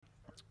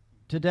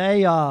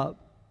Today,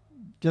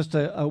 just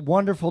a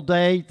wonderful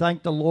day.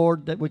 Thank the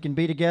Lord that we can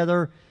be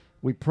together.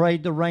 We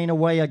prayed the rain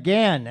away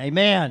again.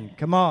 Amen.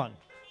 Come on.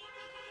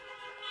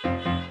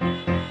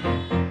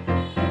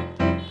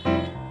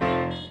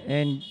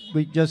 And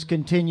we just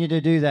continue to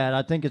do that.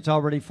 I think it's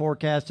already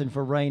forecasting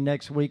for rain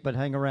next week, but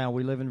hang around.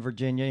 We live in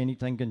Virginia.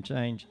 Anything can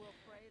change.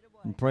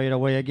 And pray it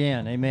away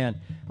again.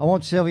 Amen. I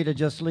want Sylvia to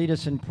just lead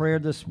us in prayer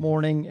this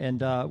morning,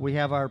 and we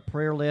have our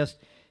prayer list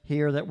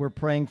here that we're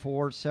praying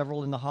for,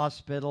 several in the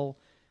hospital,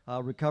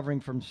 recovering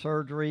from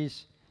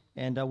surgeries,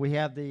 and we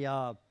have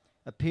the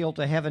Appeal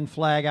to Heaven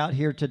flag out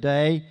here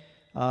today.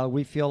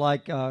 We feel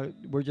like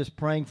we're just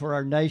praying for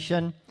our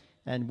nation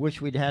and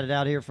wish we'd had it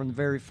out here from the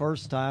very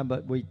first time,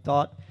 but we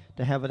thought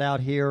to have it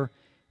out here,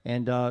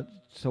 and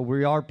so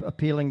we are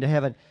appealing to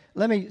heaven.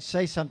 Let me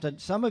say something.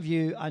 Some of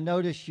you, I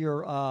notice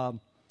your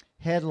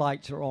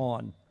headlights are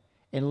on.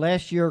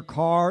 Unless your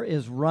car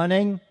is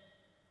running,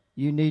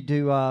 you need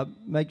to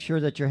make sure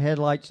that your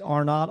headlights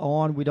are not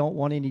on. We don't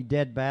want any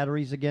dead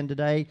batteries again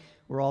today.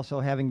 We're also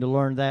having to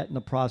learn that in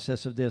the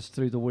process of this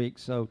through the week.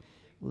 So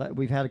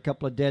we've had a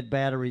couple of dead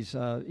batteries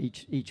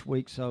each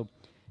week. So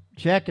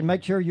check and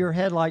make sure your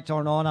headlights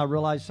aren't on. I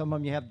realize some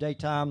of you have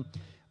daytime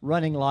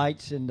running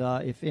lights, and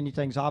if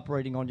anything's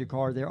operating on your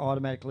car, they're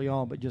automatically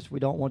on. But just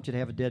we don't want you to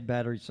have a dead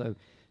battery, so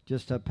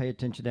just pay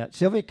attention to that.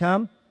 Sylvia,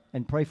 come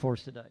and pray for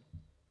us today.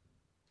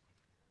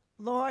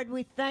 Lord,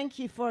 we thank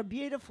you for a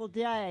beautiful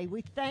day.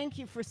 We thank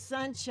you for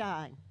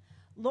sunshine.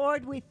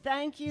 Lord, we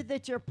thank you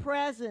that your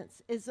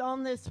presence is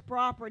on this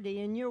property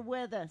and you're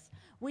with us.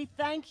 We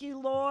thank you,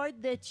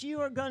 Lord, that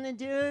you are going to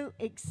do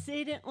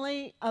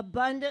exceedingly,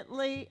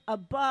 abundantly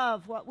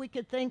above what we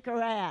could think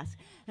or ask.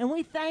 And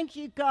we thank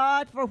you,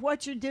 God, for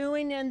what you're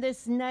doing in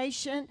this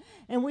nation.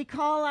 And we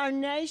call our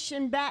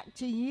nation back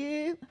to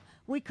you.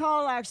 We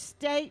call our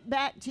state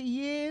back to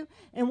you.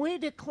 And we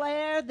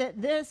declare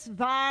that this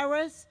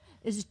virus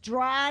is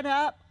dried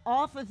up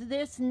off of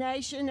this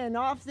nation and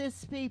off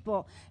this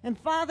people. And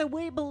Father,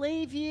 we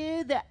believe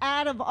you that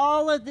out of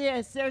all of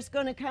this, there's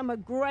going to come a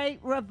great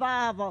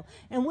revival.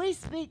 And we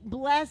speak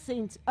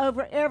blessings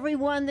over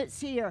everyone that's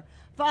here.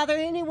 Father,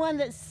 anyone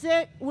that's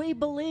sick, we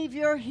believe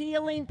your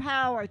healing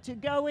power to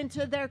go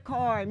into their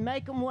car and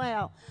make them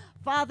well.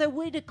 Father,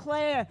 we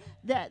declare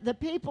that the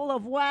people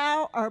of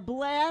WOW are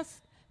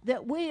blessed,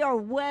 that we are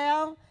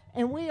well,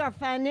 and we are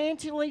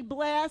financially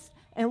blessed.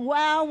 And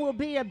WOW will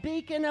be a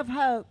beacon of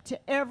hope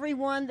to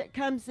everyone that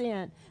comes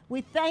in.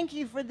 We thank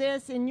you for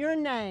this in your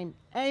name.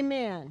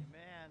 Amen. Amen.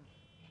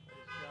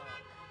 Praise God.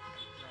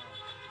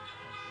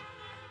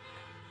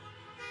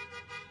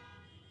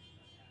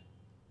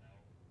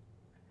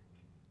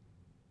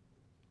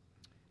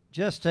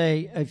 Just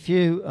a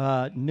few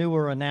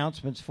newer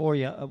announcements for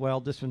you. Well,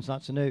 this one's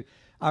not so new.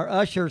 Our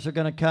ushers are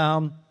going to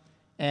come,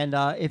 and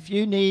if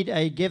you need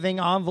a giving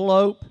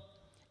envelope,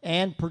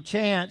 and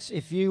perchance,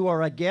 if you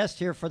are a guest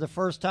here for the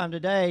first time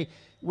today,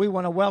 we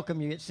want to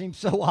welcome you. It seems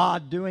so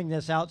odd doing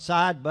this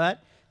outside,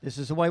 but this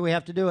is the way we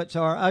have to do it.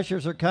 So our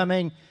ushers are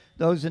coming,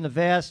 those in the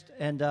vest,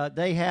 and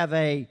they have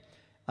a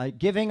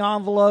giving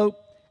envelope,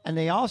 and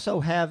they also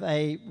have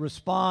a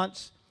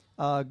response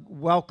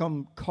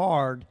welcome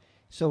card.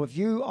 So if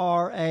you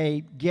are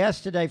a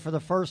guest today for the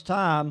first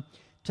time,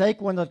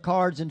 take one of the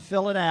cards and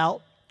fill it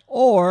out,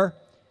 or,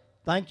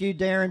 thank you,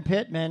 Darren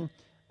Pittman,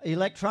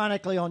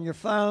 electronically on your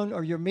phone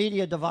or your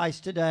media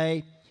device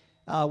today,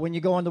 when you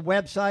go on the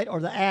website or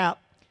the app,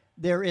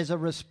 there is a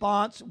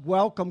response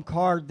welcome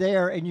card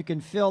there, and you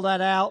can fill that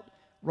out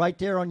right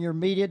there on your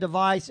media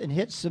device and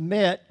hit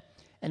submit,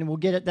 and we'll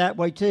get it that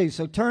way too.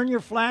 So turn your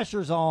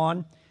flashers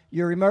on,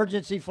 your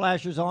emergency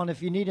flashers on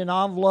if you need an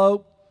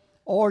envelope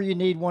or you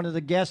need one of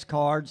the guest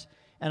cards,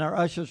 and our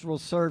ushers will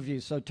serve you.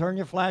 So turn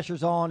your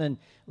flashers on and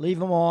leave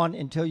them on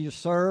until you're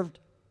served.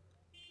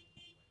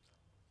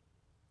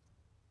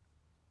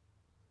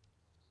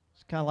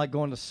 Kind of like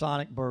going to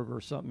Sonic Burger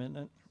or something,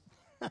 isn't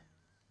it?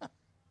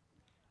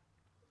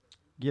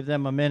 Give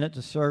them a minute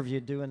to serve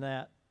you doing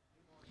that.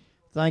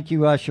 Thank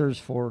you,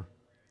 ushers,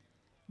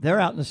 they're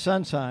out in the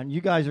sunshine. You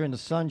guys are in the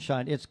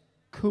sunshine. It's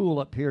cool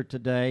up here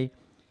today.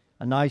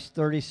 A nice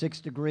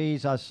 36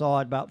 degrees. I saw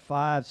it about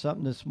 5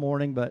 something this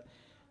morning, but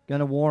going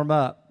to warm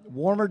up.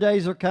 Warmer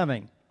days are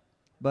coming,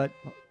 but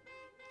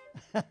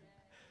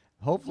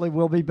hopefully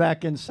we'll be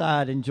back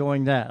inside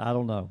enjoying that. I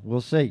don't know. We'll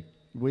see.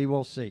 We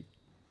will see.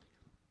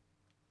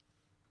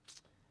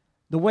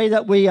 The way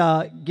that we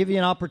give you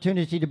an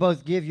opportunity to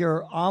both give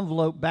your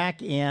envelope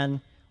back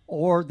in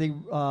or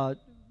the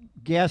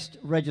guest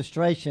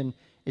registration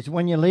is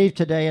when you leave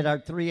today at our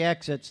 3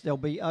 exits, there'll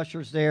be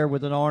ushers there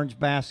with an orange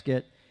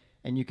basket,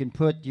 and you can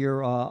put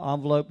your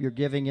envelope you're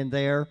giving in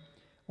there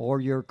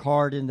or your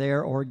card in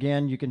there, or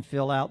again, you can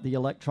fill out the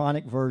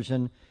electronic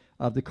version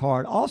of the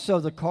card. Also,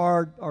 the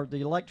card or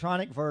the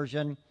electronic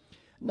version,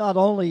 not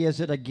only is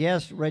it a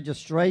guest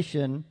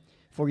registration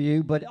for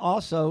you, but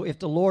also if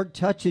the Lord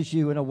touches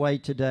you in a way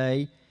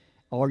today,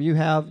 or you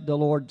have the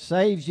Lord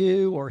saves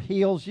you or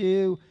heals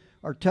you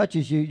or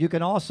touches you, you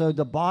can also,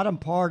 the bottom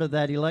part of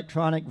that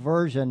electronic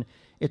version,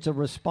 it's a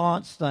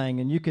response thing,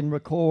 and you can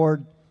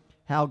record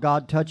how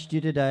God touched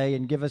you today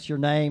and give us your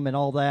name and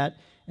all that.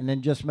 And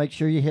then just make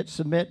sure you hit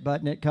submit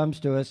button. It comes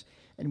to us,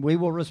 and we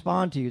will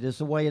respond to you. This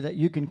is a way that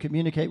you can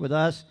communicate with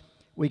us.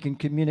 We can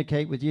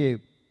communicate with you.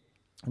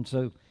 And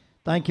so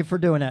thank you for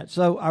doing that.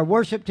 So our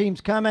worship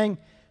team's coming.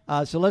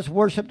 So let's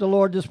worship the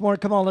Lord this morning.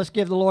 Come on, let's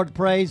give the Lord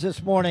praise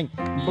this morning.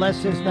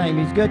 Bless his name.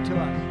 He's good to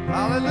us.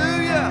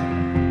 Hallelujah.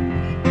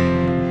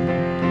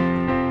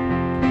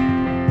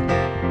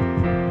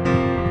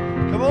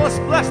 Come on, let's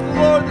bless the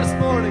Lord this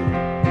morning.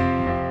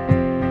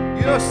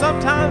 You know,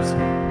 sometimes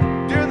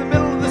during the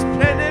middle of this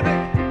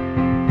pandemic,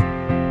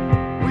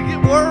 we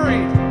get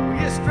worried, we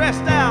get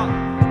stressed out.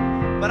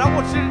 But I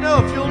want you to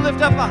know, if you'll lift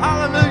up a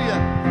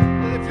hallelujah,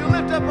 and if you'll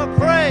lift up a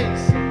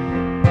praise,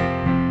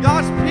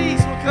 God's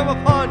peace will come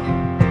upon you.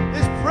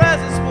 His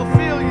presence will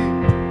fill you.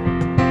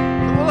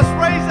 Come on, let's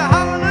raise a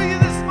hallelujah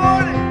this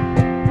morning.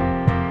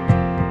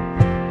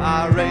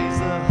 I raise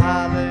a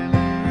hallelujah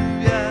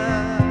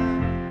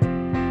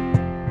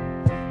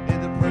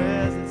in the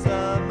presence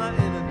of my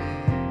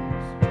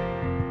enemies.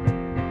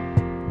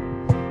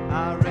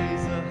 I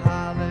raise a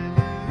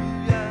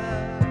hallelujah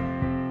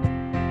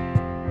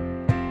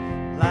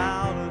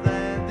louder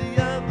than the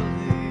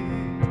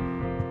unbelief.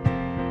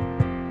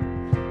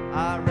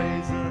 I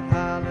raise a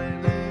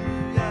hallelujah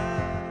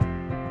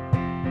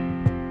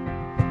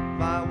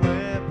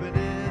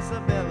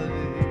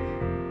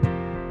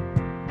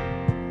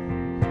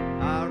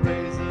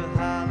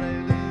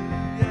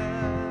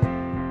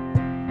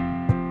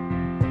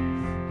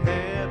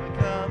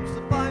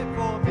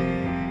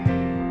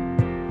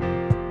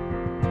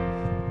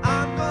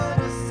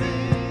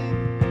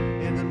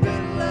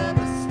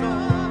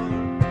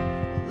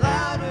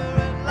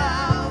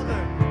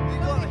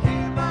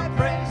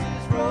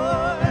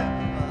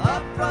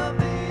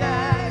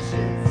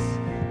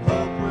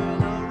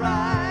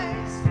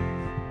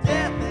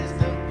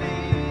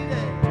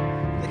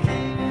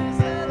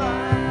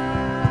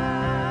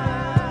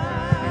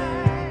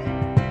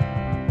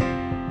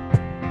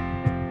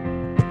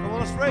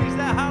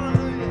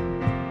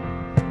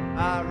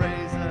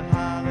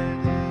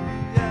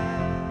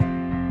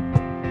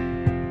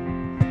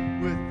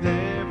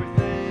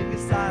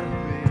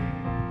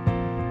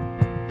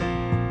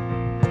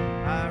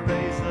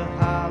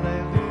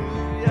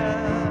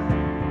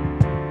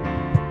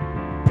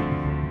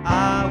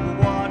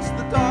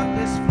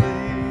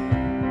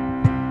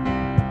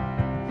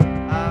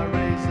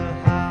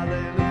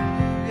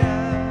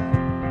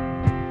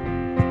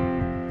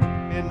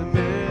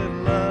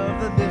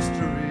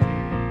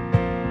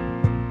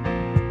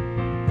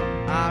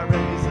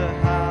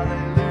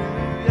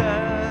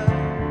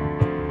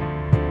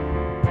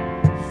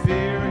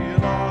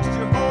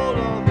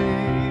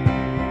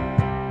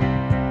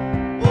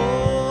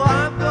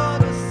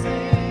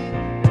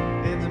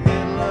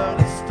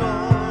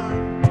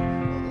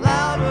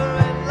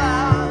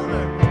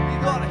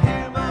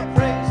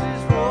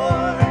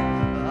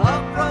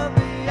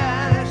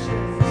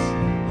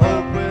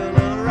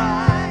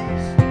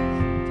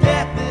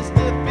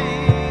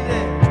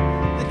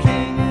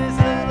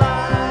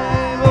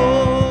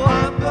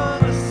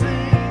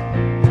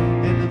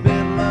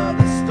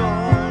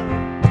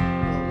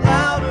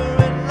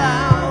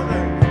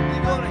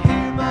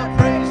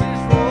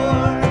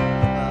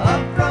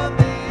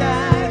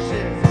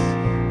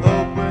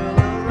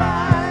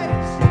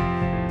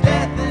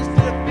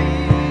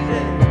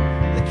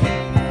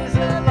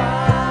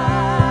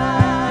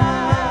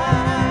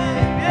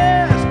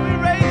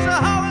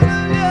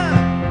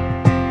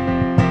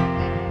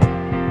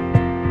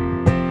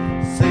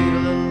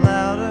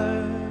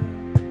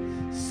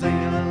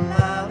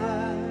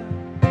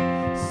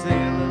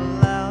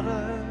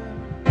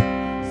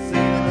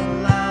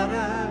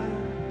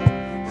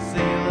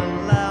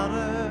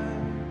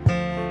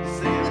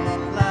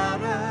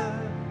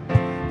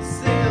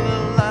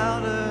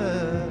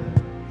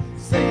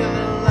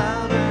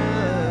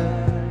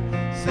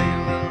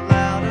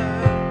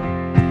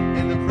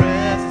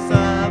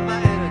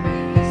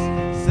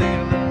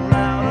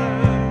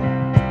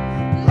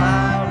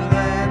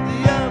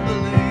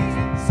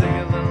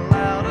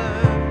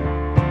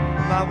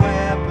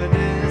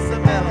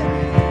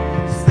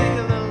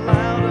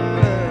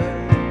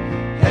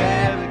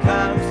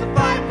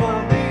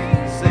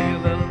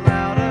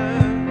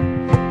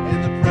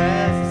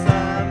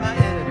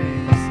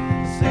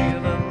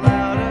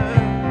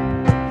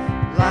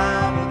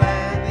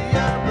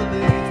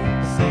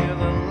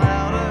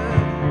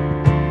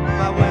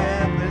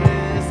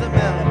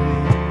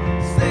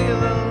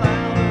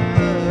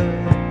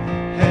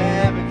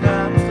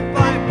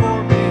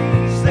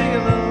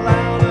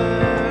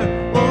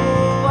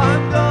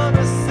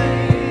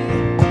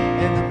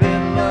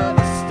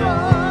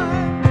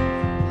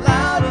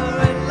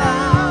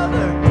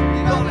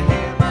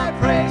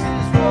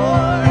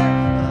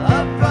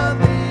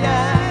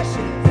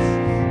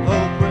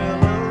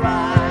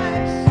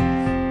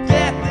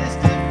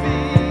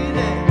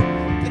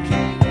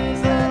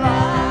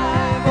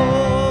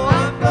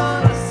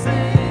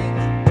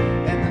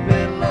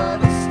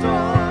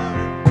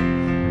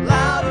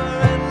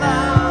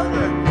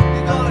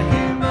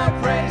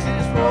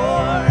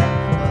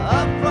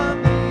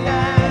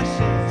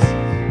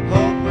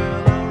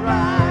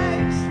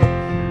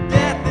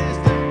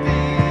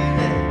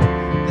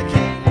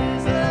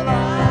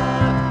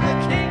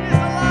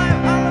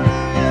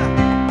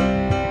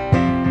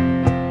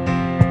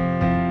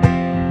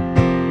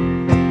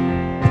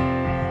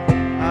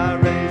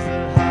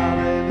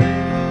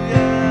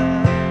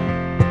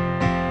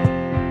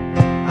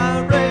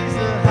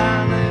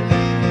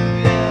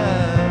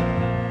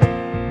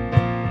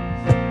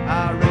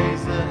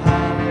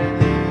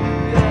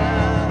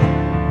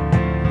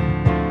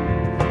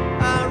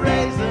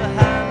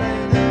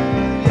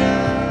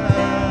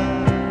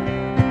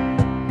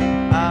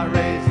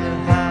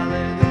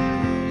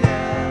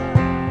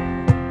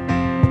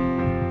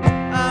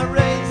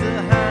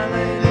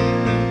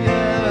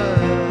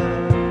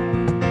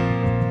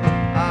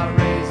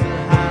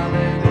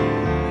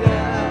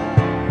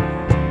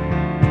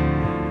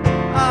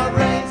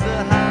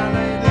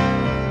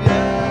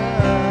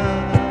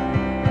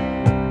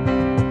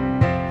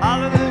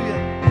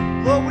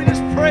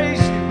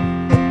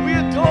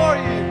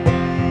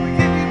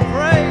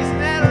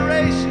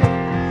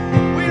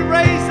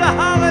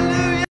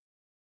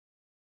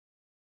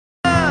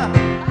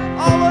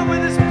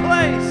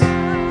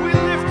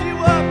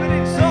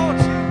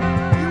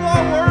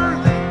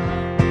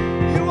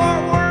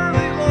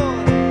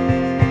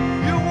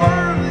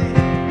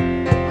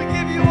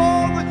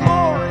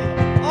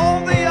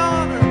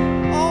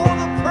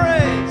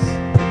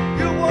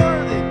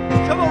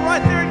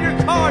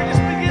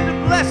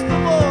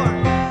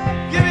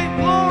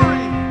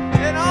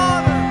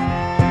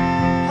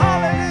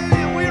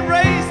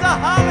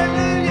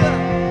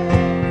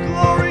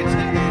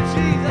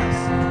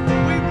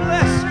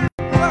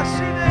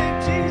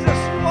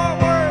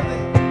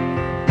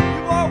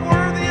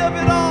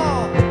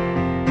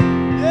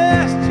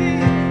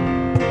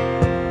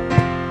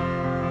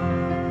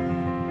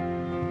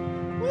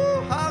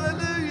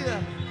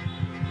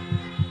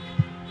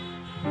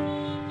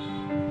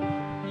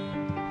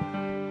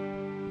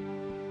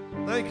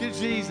Thank you,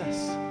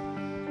 Jesus.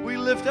 We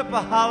lift up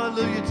a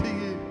hallelujah to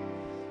you.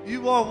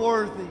 You are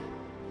worthy.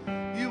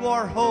 You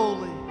are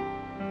holy.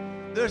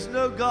 There's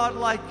no God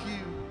like you.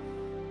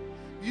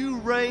 You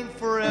reign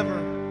forever.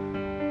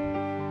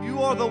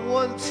 You are the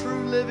one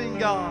true living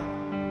God.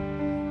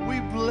 We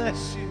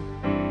bless you.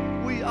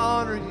 We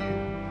honor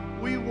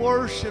you. We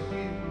worship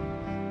you.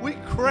 We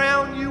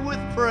crown you with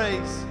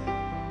praise.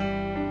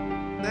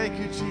 Thank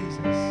you,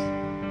 Jesus.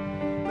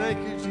 Thank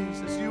you,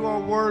 Jesus. You are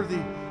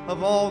worthy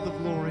of all the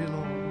glory, Lord.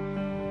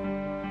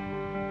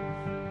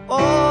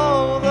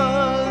 All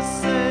the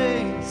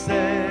saints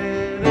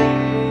and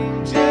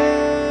angels,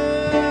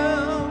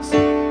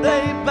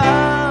 they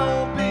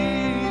bow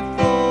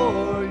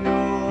before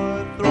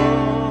your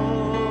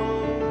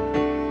throne.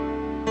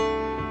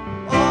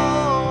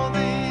 All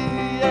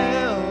the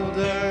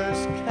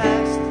elders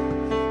cast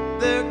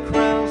their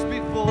crowns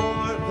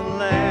before the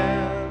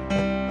Lamb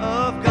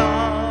of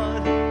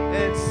God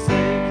and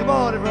sing. Come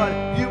on, everybody.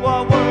 You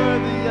are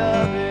worthy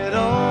of it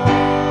all.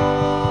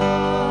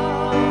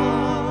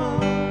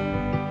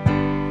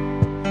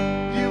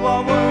 You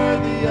are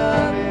worthy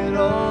of it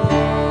all.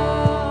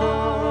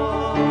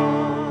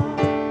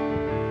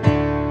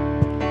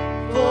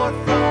 For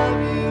from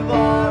you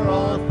are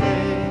all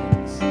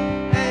things,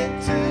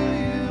 and to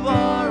you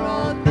are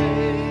all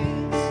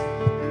things.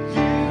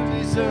 You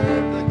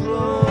deserve the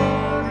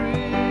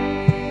glory.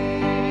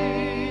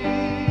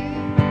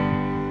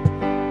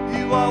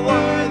 You are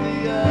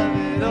worthy of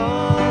it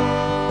all.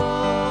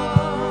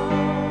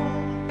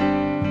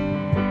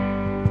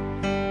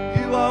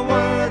 You are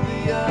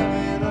worthy of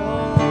it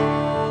all.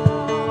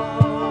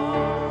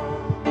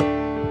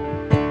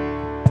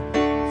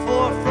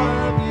 For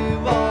from you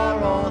are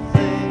all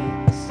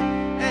things,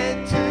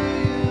 and to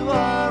you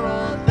are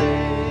all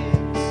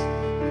things.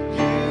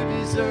 You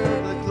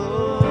deserve the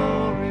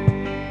glory.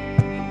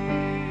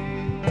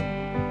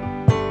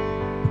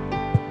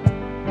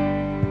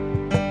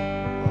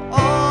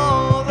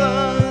 All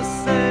the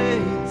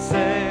saints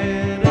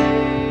and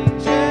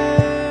angels,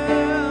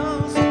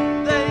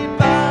 they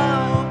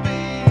bow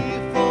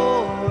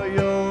before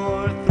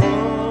your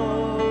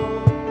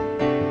throne.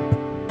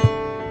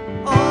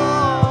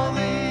 All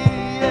the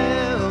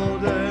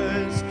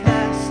elders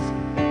cast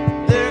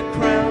their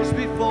crowns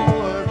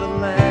before the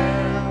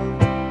Lamb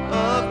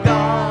of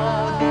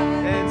God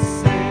and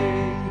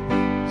sing,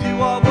 you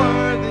are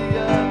worthy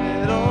of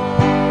it all.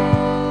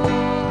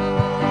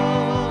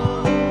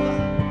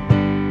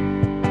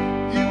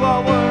 You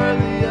are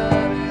worthy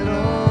of it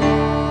all.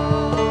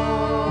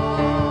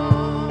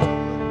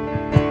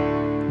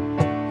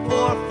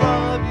 For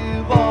from you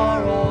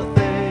are all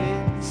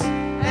things,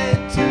 and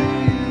to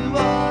you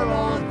are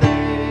all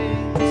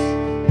things.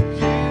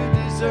 You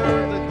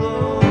deserve the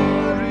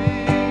glory.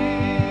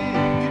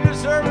 You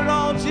deserve it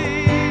all,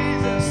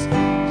 Jesus.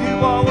 You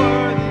are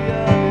worthy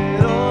of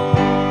it all.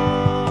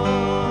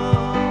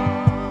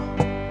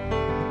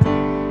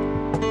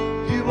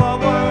 You are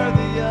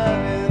worthy of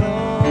it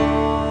all.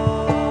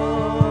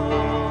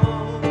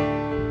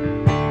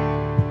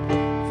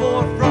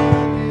 For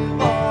from you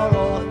are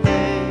all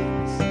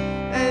things,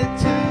 and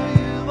to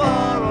you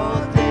are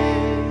all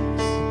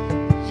things.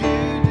 You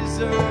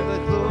deserve the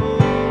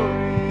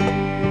glory.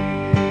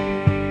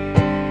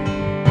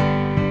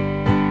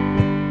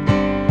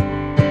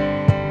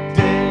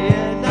 Day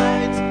and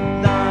night,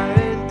 night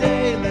and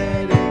day,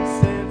 let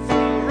incense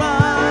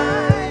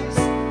arise.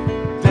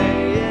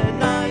 Day and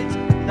night,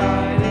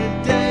 night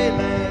and day,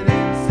 let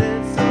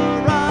incense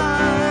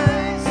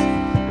arise.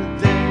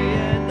 Day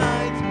and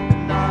night,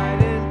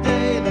 night and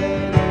day,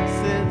 let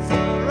incense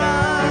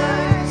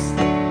arise.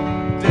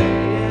 Day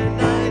and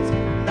night,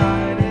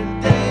 night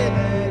and day,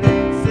 let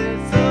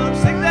incense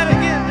arise. Sing that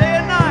again. Day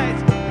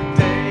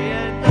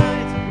and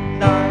night,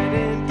 night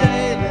and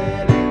day,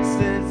 let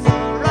incense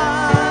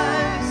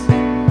arise.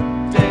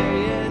 Day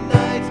and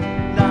night,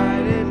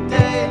 night and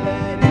day,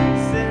 let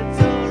incense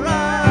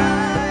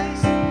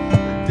arise.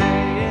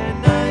 Day and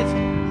night,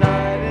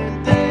 night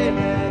and day,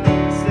 let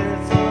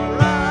incense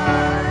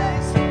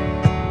arise.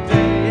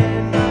 Day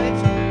and night,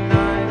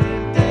 night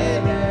and day,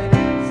 let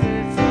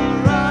incense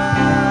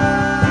arise.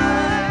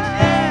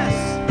 Yes,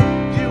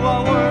 you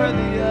are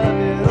worthy of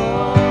it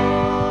all.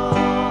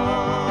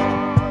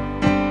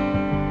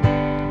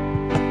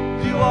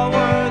 You are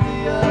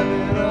worthy of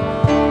it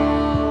all.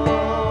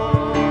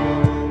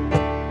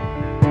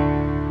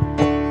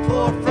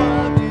 For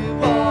from you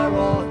are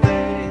all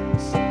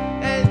things,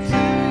 and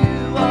to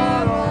you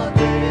are all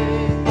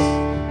things.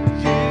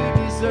 You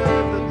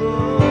deserve the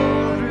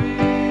glory.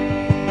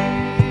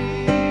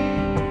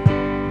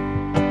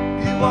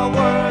 You are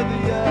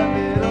worthy of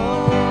it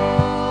all.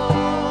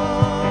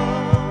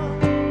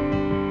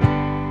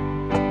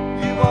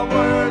 You are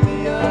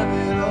worthy of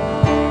it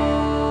all.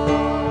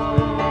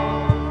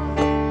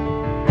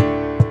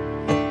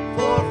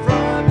 For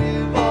from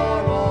you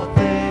are all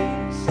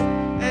things,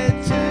 and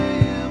to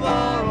you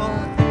are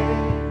all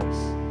things.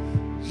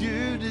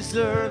 You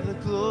deserve the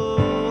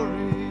glory.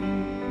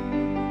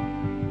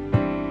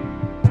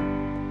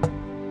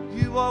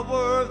 You are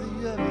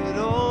worthy of it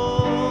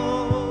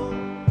all.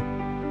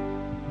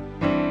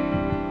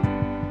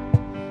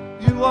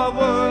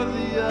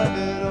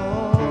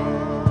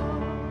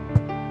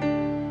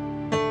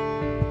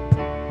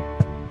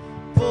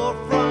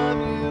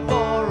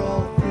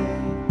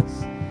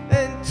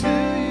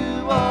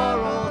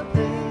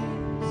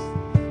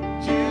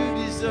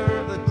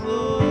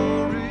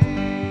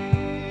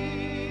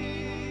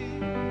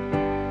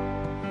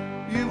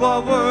 You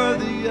are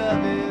worthy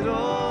of it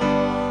all.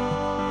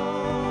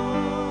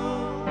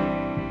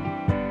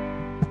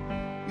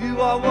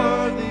 You are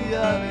worthy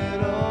of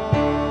it all.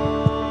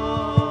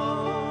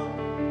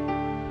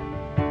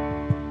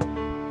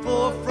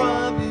 For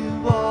from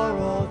you are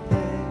all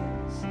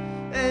things,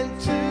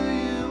 and to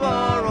you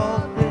are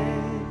all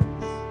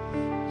things.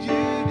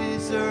 You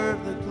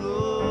deserve the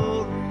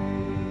glory.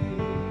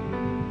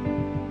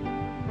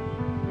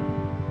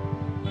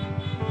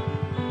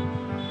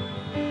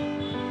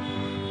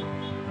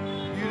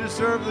 You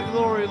deserve the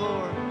glory,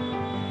 Lord.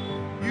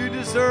 You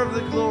deserve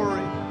the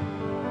glory.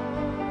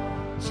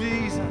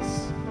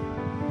 Jesus,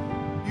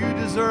 you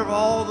deserve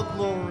all the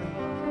glory,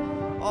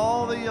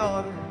 all the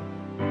honor.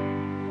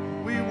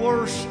 We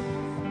worship.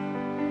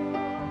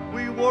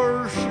 We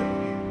worship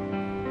you.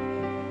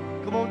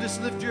 Come on,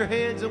 just lift your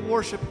hands and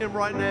worship him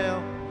right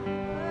now.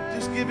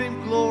 Just give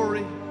him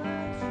glory.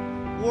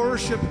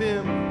 Worship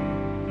him.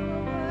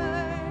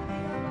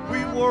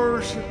 We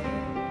worship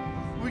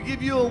you. We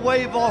give you a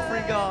wave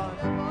offering, God.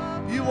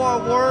 You are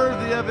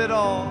worthy of it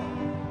all.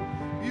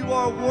 You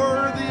are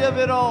worthy of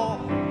it all.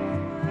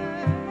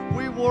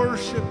 We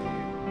worship you.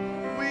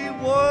 We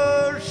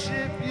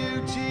worship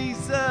you,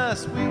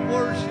 Jesus. We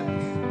worship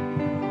you.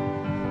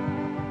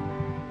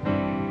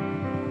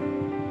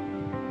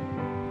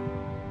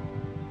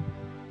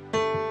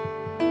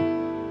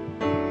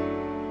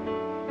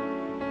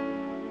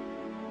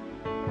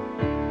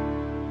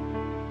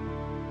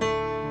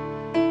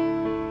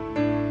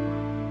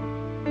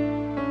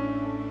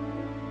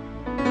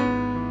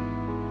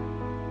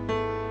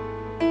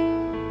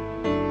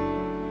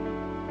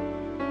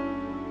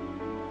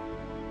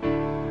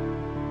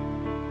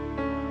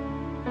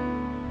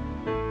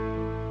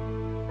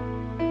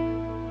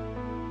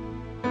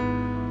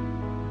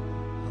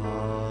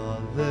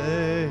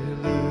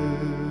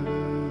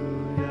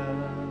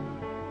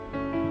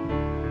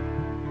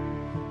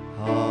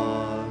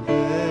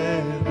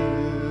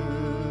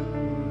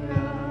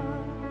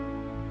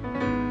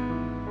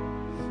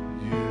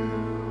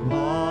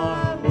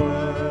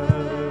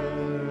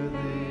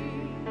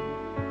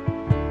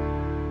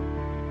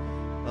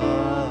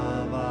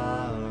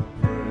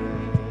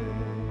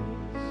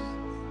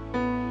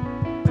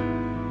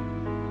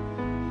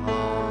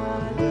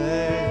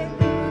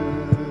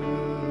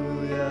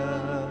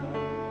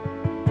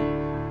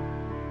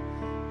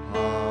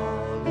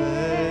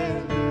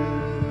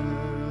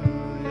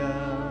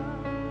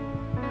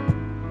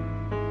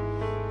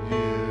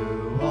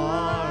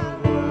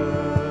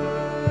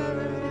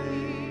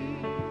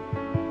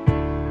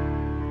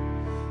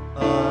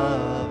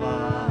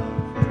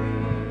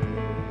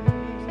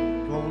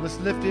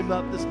 Lift him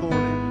up this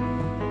morning.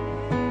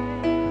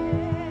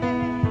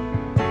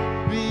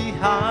 Be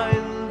high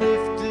and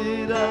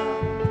lifted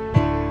up.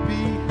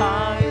 Be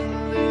high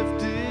and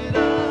lifted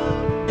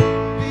up.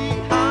 Be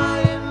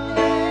high and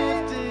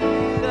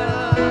lifted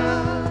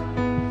up.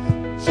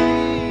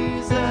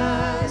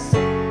 Jesus,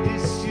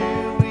 it's you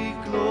we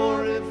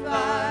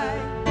glorify.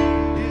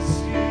 It's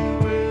you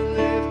we're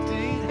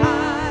lifting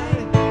high.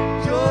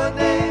 Your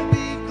name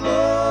be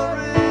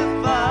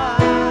glorified.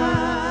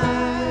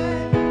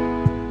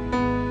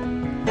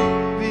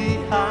 Be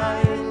high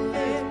and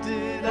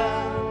lifted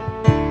up.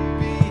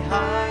 Be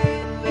high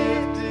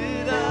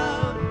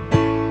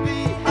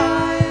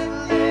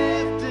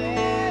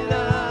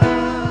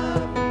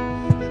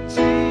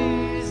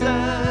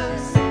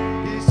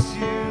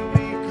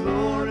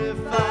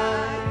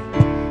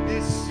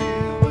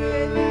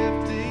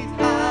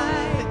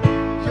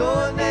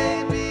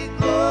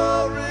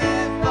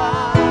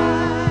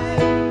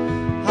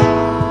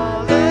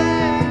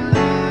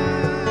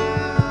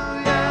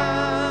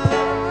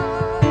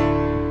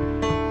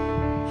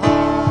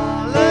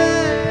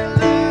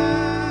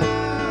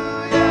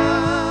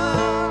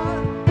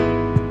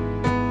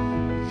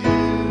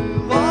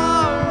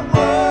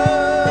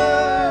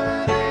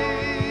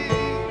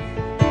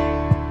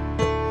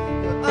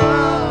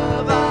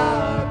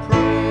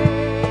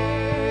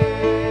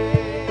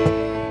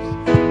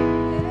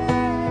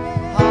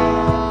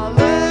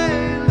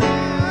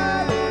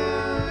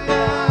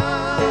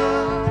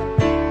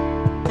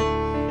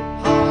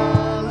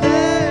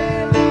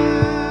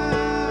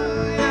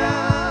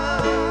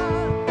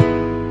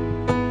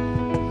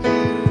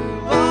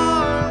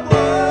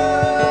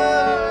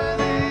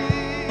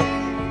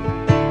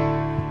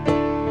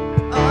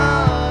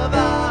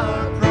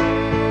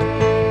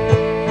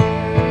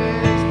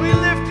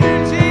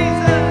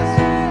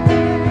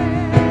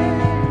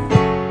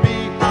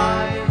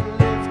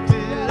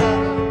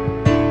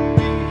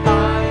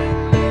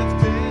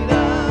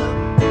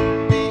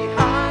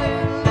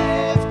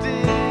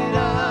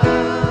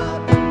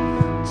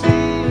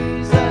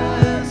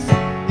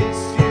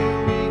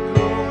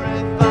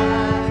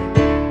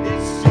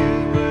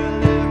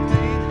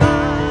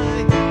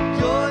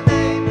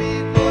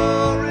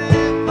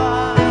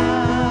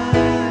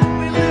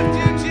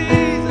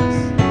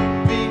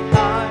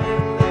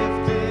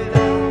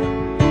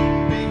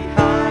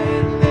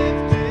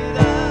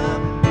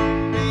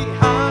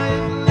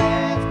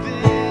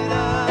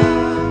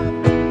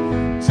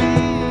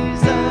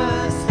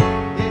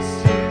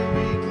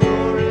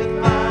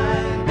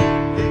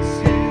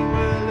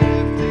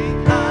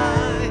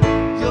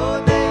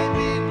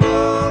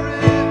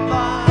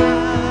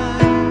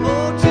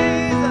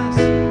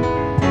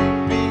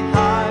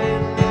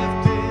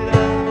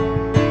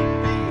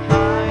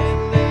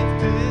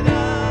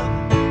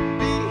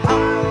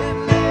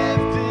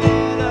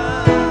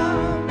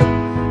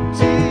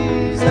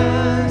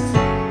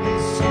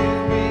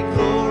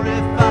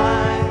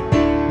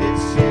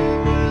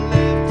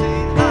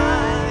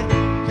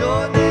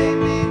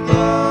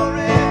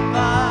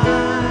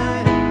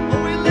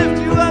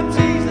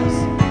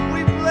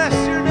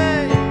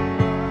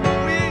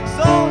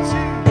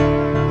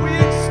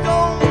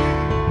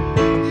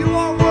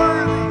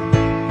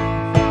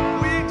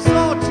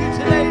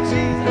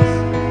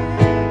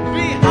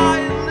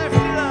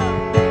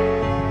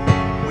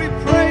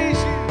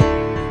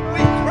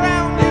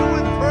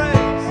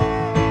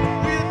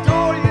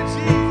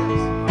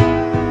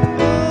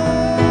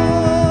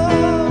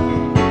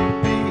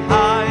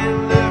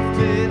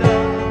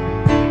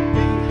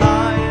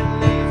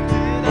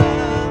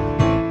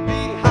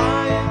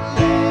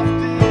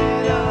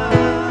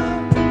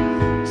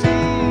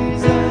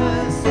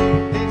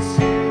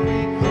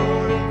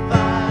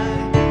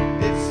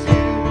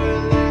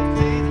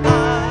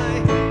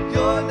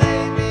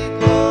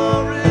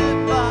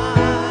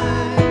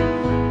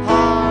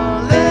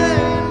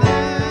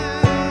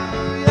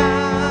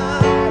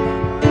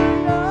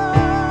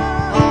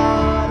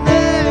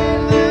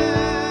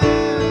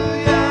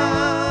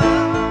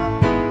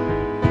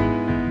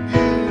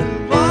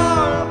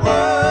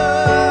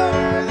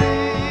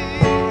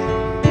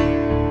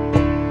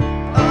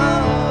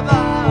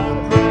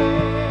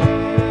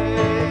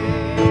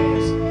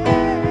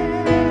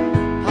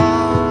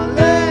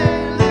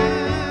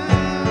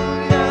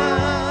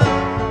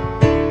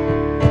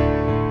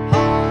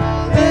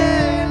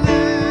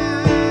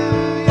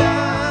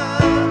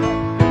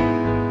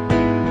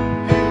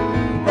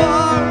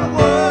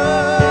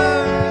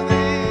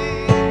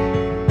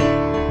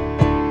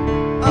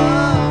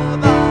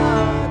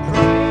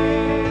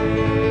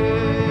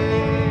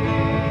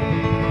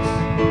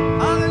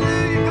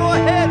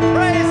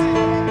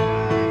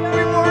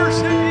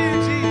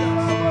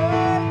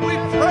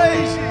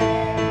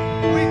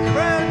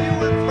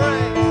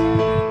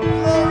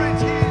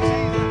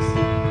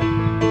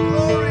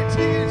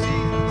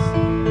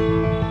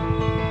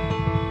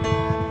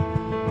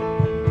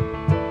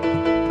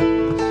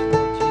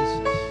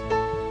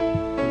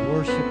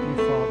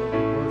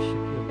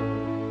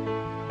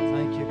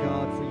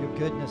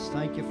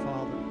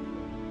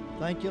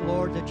thank you,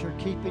 Lord, that you're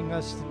keeping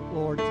us,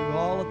 Lord, through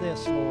all of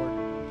this, Lord.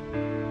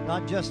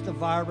 Not just the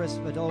virus,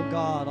 but, oh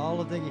God,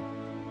 all of the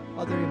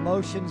other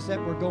emotions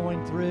that we're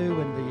going through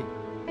and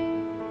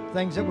the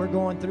things that we're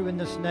going through in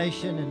this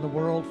nation and the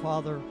world,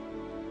 Father.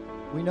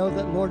 We know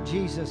that, Lord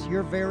Jesus,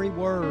 your very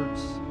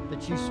words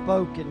that you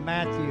spoke in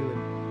Matthew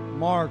and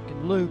Mark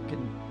and Luke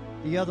and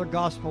the other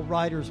gospel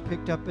writers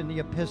picked up in the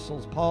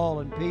epistles,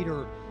 Paul and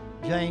Peter,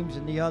 James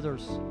and the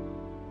others.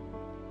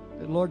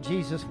 That, Lord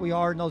Jesus, we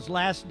are in those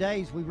last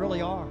days. We really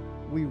are.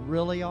 We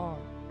really are.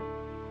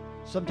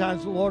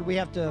 Sometimes, Lord, we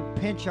have to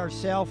pinch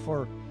ourselves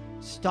or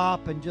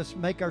stop and just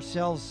make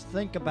ourselves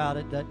think about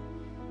it, that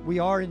we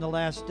are in the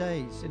last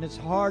days. And it's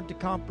hard to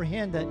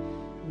comprehend that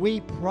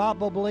we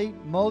probably,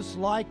 most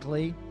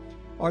likely,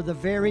 are the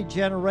very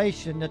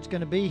generation that's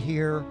going to be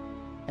here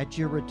at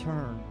your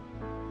return.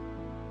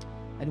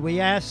 And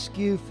we ask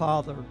you,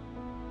 Father,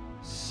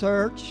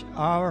 search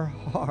our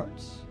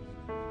hearts.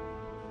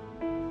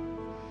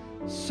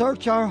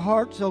 Search our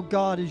hearts, O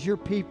God, as your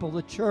people,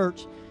 the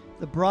church,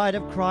 the bride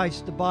of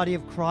Christ, the body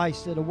of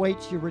Christ that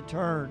awaits your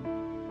return.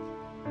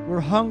 We're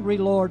hungry,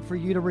 Lord, for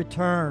you to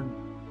return.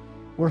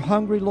 We're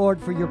hungry,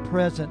 Lord, for your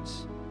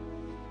presence.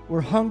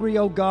 We're hungry,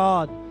 O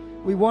God.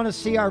 We want to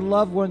see our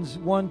loved ones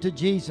won to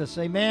Jesus.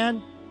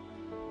 Amen?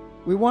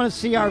 We want to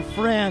see our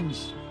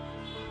friends.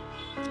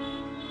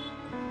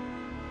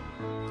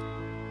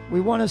 We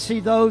want to see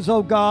those,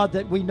 oh God,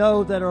 that we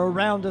know that are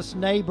around us,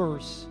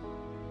 neighbors,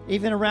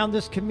 even around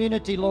this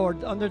community,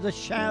 Lord, under the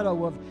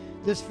shadow of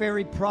this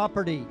very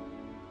property,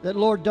 that,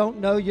 Lord, don't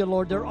know you,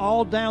 Lord. They're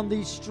all down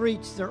these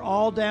streets. They're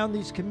all down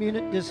these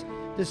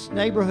this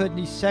neighborhood,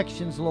 these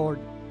sections, Lord.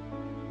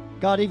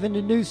 God, even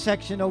the new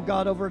section, oh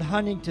God, over at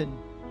Huntington.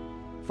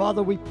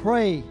 Father, we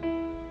pray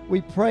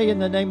in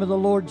the name of the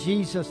Lord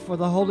Jesus for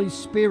the Holy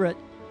Spirit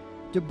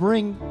to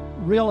bring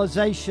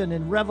realization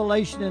and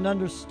revelation and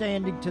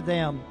understanding to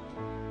them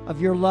of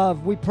your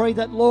love. We pray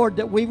that, Lord,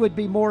 that we would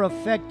be more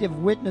effective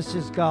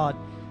witnesses, God,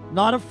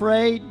 not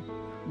afraid,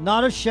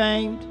 not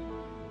ashamed,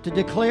 to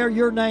declare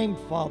your name,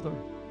 Father.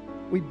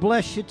 We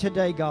bless you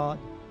today, God.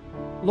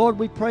 Lord,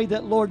 we pray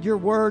that, Lord, your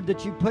word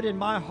that you put in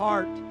my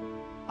heart,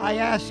 I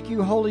ask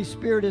you, Holy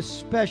Spirit,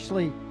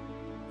 especially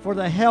for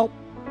the help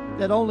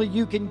that only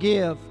you can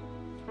give.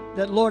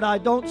 That, Lord, I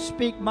don't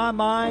speak my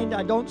mind,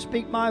 I don't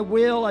speak my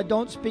will, I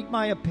don't speak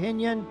my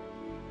opinion,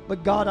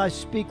 but God, I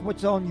speak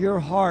what's on your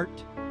heart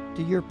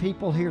to your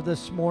people here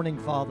this morning,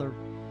 Father.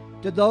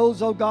 To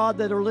those, oh God,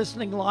 that are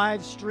listening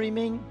live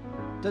streaming,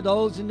 to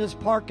those in this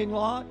parking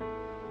lot,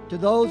 to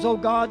those, oh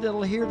God, that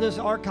will hear this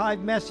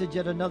archived message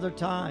at another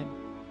time.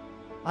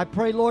 I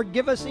pray, Lord,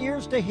 give us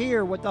ears to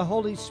hear what the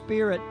Holy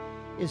Spirit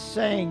is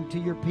saying to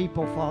your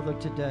people, Father,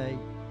 today.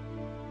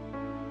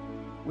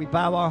 We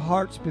bow our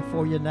hearts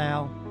before you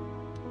now.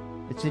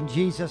 It's in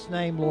Jesus'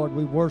 name, Lord,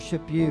 we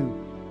worship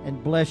you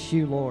and bless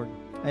you, Lord.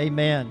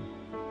 Amen.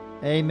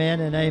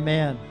 Amen and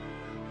amen.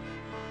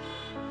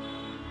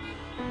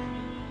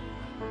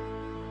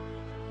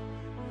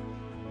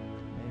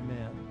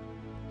 Amen.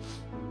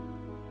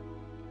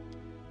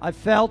 I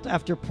felt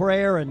after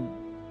prayer, and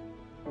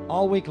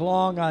all week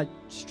long I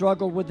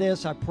struggled with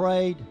this. I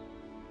prayed.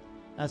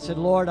 I said,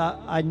 Lord,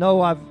 I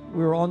know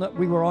we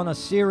were on a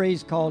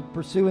series called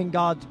Pursuing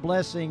God's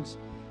Blessings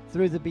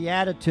through the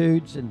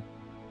Beatitudes, and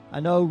I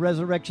know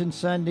Resurrection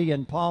Sunday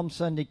and Palm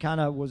Sunday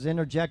kind of was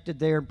interjected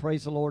there, and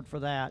praise the Lord for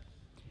that.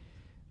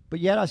 But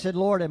yet I said,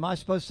 Lord, am I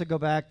supposed to go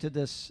back to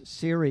this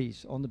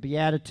series on the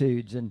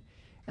Beatitudes? And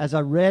as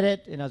I read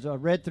it, and as I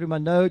read through my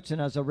notes,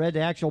 and as I read the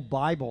actual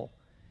Bible,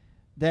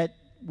 that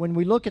when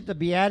we look at the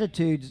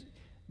Beatitudes,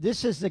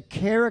 this is the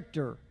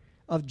character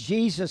of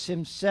Jesus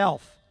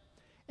himself.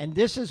 And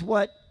this is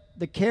what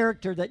the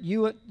character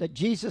that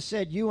Jesus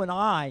said you and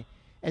I,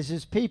 as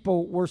his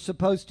people, were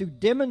supposed to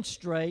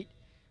demonstrate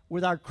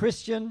with our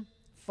Christian,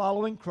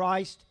 following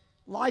Christ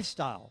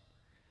lifestyle.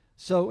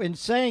 So in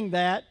saying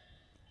that,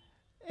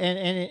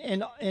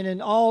 and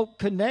in all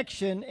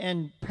connection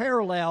and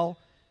parallel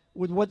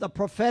with what the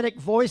prophetic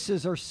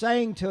voices are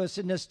saying to us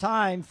in this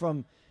time,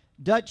 from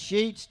Dutch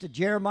Sheets to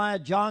Jeremiah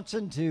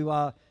Johnson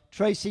to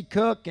Tracy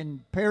Cook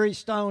and Perry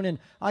Stone, and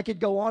I could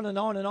go on and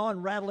on and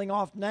on rattling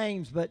off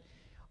names, but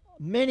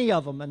many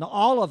of them and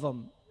all of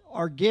them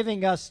are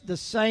giving us the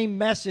same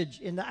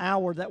message in the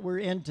hour that we're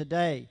in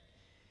today.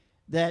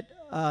 That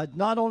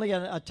not only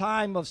a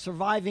time of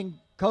surviving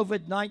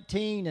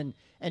COVID-19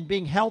 and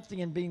being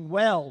healthy and being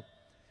well,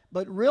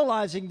 but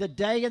realizing the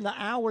day and the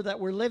hour that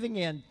we're living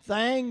in,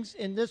 things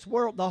in this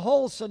world, the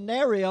whole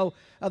scenario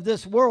of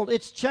this world,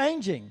 it's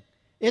changing.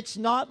 It's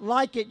not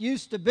like it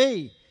used to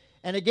be.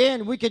 And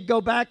again, we could go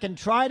back and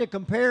try to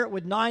compare it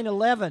with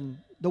 9/11.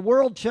 The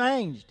world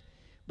changed.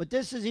 But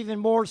this is even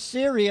more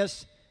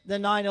serious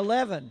than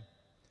 9/11.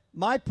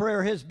 My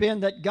prayer has been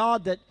that,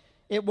 God, that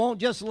it won't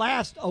just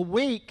last a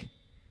week,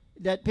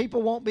 that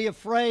people won't be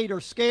afraid or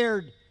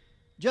scared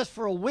just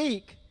for a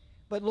week,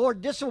 but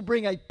Lord, this will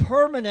bring a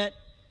permanent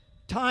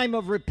time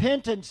of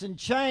repentance and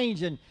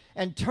change and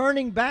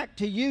turning back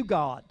to you,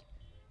 God.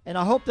 And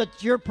I hope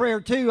that's your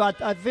prayer too.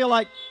 I feel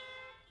like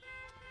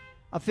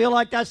I feel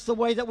like that's the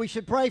way that we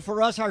should pray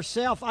for us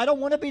ourselves. I don't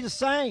want to be the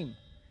same.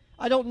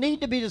 I don't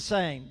need to be the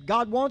same.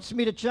 God wants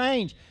me to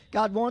change.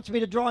 God wants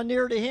me to draw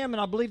nearer to Him, and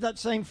I believe that's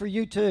same for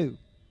you too.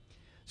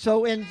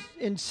 So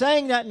in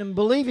saying that and in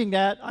believing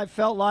that, I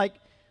felt like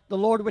the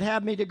Lord would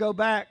have me to go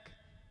back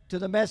to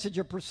the message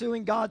of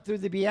pursuing God through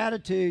the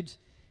Beatitudes,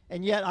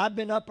 and yet I've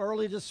been up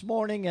early this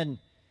morning, and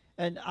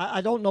I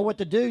don't know what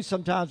to do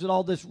sometimes with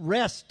all this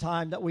rest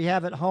time that we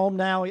have at home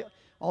now,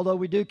 although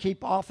we do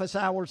keep office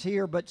hours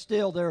here, but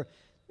still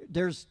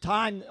there's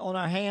time on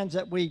our hands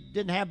that we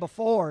didn't have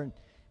before, and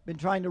been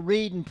trying to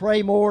read and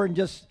pray more and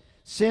just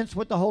sense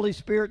what the Holy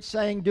Spirit's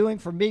saying, doing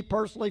for me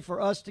personally, for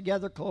us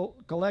together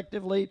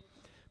collectively,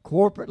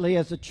 corporately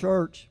as a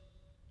church.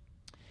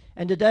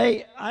 And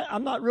today,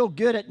 I'm not real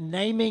good at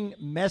naming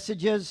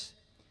messages,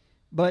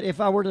 but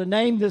if I were to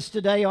name this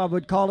today, I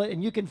would call it,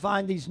 and you can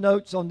find these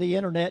notes on the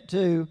internet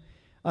too,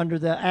 under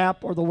the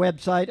app or the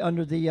website,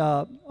 under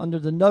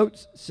the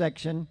notes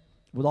section,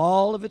 with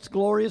all of its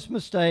glorious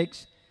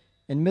mistakes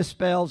and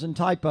misspells and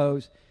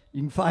typos.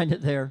 You can find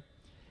it there.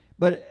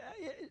 But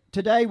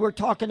today we're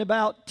talking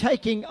about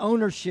taking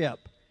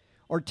ownership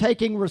or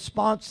taking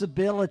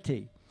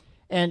responsibility,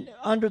 and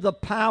under the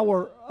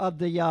power of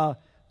the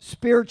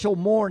spiritual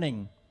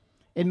mourning.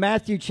 In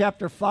Matthew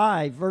chapter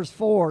 5, verse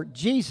 4,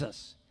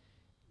 Jesus,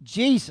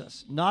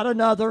 not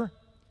another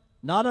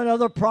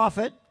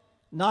prophet,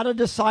 not a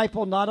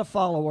disciple, not a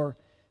follower,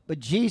 but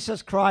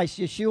Jesus Christ,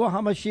 Yeshua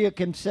HaMashiach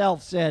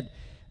himself said,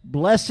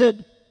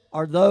 "Blessed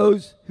are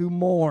those who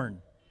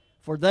mourn,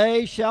 for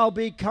they shall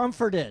be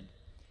comforted."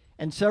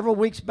 And several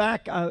weeks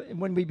back,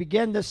 when we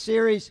began this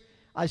series,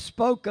 I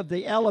spoke of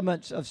the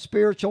elements of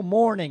spiritual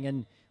mourning,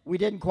 and we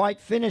didn't quite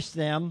finish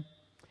them.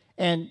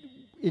 And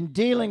in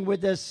dealing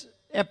with this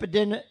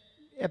epidemic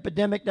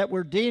that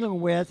we're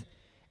dealing with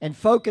and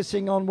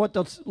focusing on what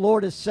the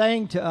Lord is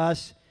saying to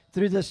us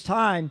through this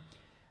time,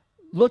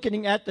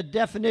 looking at the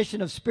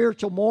definition of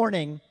spiritual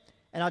mourning,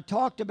 and I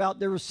talked about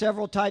there were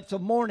several types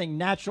of mourning: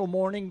 natural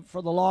mourning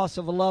for the loss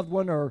of a loved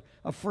one or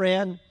a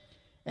friend,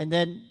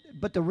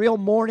 but the real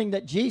mourning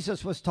that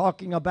Jesus was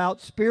talking about,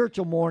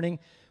 spiritual mourning,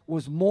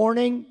 was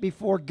mourning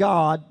before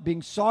God,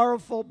 being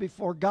sorrowful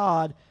before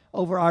God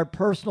over our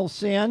personal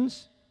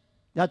sins.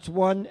 That's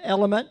one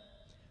element.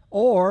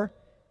 Or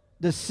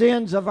the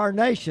sins of our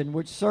nation,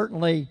 which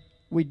certainly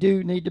we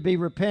do need to be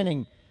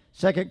repenting.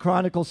 2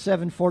 Chronicles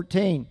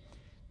 7:14.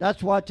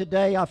 That's why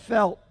today I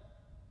felt,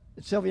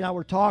 Sylvia and I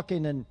were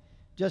talking, and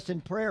just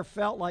in prayer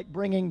felt like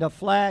bringing the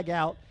flag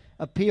out,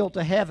 appeal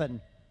to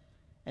heaven.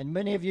 And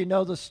many of you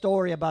know the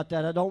story about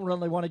that. I don't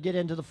really want to get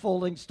into the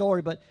full-length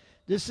story, but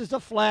this is the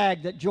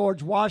flag that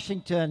George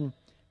Washington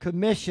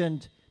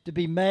commissioned to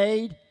be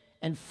made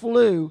and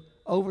flew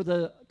over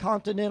the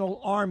Continental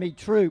Army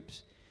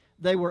troops.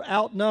 They were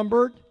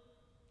outnumbered,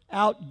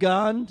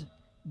 outgunned,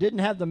 didn't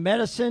have the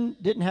medicine,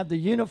 didn't have the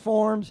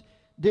uniforms,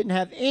 didn't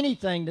have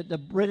anything that the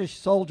British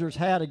soldiers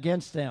had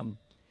against them.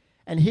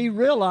 And he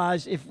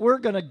realized if we're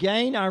going to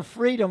gain our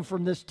freedom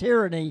from this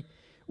tyranny,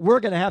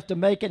 we're going to have to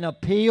make an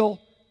appeal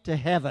to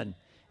heaven.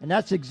 And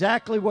that's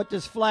exactly what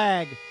this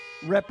flag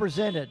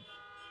represented.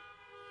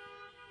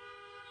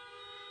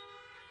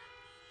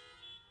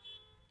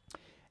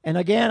 And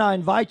again, I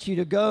invite you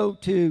to go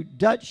to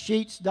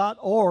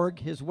dutchsheets.org,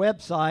 his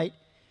website,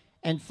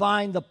 and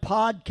find the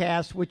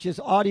podcast, which is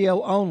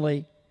audio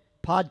only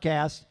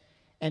podcast,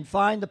 and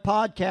find the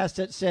podcast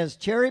that says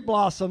Cherry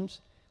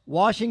Blossoms,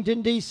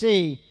 Washington,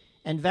 D.C.,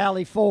 and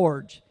Valley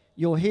Forge.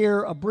 You'll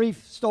hear a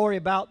brief story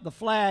about the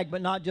flag,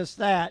 but not just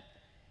that,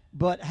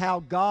 but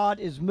how God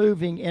is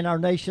moving in our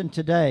nation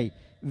today.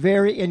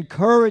 Very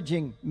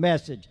encouraging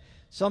message.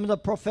 Some of the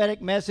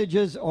prophetic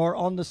messages are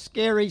on the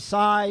scary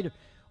side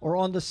or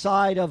on the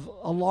side of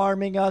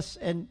alarming us,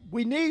 and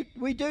we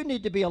do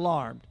need to be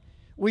alarmed.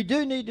 We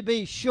do need to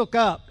be shook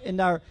up in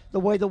the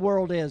way the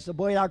world is, the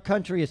way our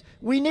country is.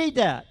 We need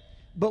that,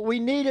 but we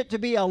need it to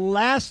be a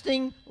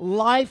lasting,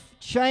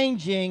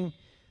 life-changing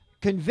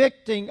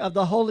convicting of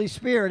the Holy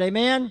Spirit.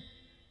 Amen?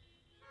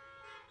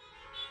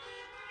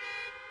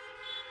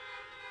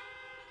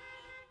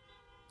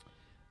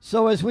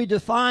 So as we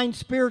define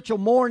spiritual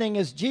mourning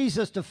as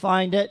Jesus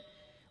defined it,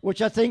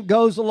 which I think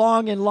goes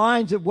along in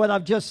lines of what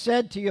I've just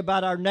said to you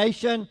about our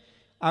nation,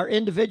 our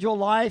individual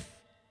life,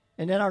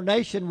 and in our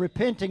nation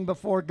repenting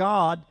before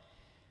God,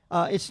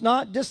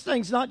 this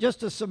thing's not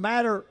just a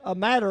matter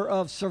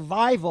of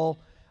survival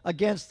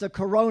against the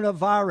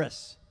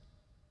coronavirus.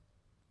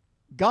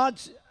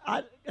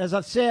 As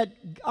I've said,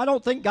 I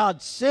don't think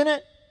God sent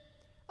it.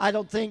 I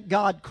don't think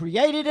God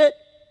created it,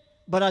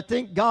 but I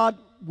think God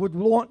would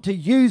want to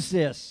use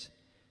this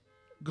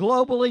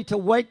globally to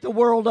wake the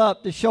world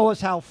up, to show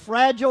us how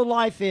fragile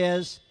life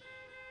is,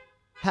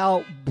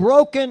 how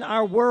broken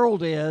our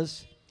world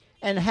is,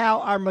 and how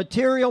our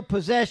material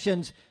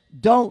possessions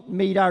don't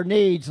meet our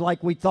needs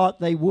like we thought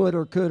they would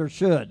or could or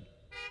should.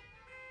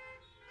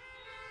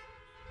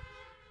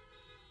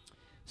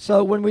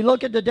 So when we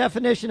look at the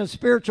definition of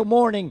spiritual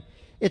mourning,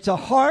 it's a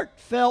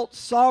heartfelt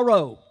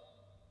sorrow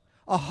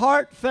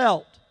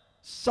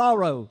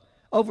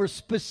over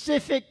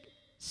specific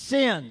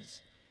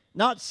sins.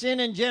 Not sin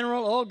in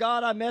general, oh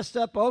God, I messed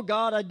up, oh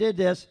God, I did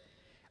this.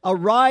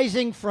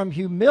 Arising from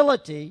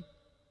humility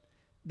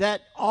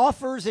that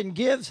offers and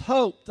gives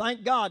hope.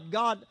 Thank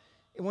God.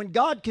 When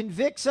God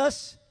convicts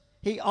us,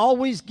 He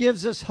always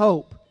gives us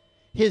hope.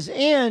 His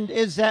end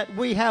is that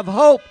we have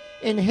hope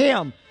in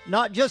Him.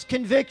 Not just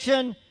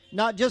conviction,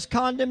 not just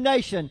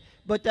condemnation,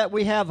 but that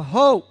we have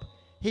hope.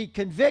 He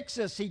convicts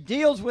us. He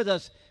deals with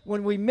us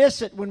when we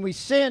miss it, when we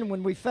sin,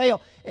 when we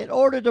fail, in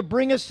order to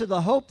bring us to the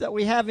hope that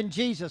we have in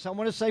Jesus. I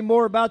want to say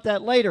more about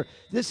that later.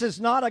 This is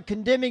not a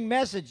condemning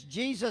message.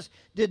 Jesus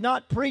did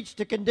not preach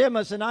to condemn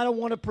us, and I don't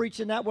want to preach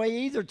in that way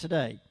either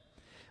today.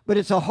 But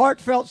it's a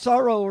heartfelt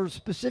sorrow over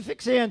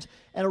specific sins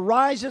and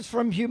arises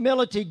from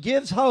humility,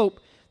 gives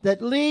hope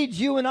that leads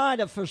you and I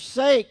to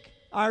forsake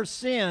our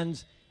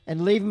sins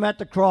and leave them at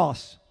the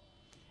cross.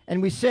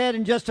 And we said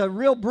in just a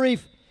real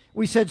brief,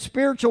 we said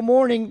spiritual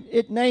mourning,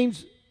 it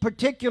names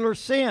particular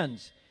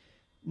sins.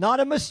 Not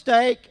a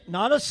mistake,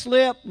 not a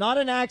slip, not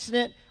an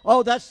accident.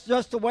 Oh, that's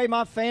just the way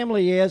my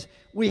family is.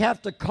 We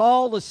have to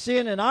call the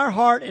sin in our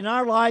heart, in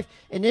our life,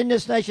 and in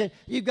this nation.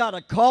 You've got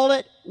to call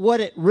it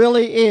what it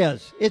really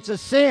is. It's a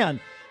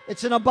sin.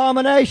 It's an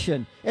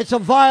abomination. It's a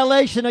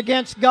violation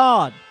against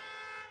God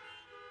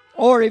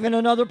or even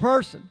another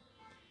person.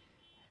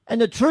 And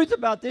the truth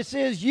about this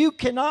is you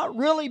cannot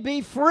really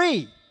be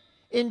free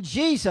in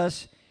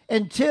Jesus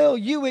until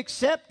you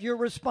accept your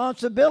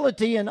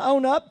responsibility and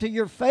own up to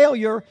your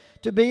failure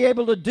to be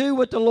able to do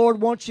what the Lord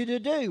wants you to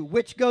do,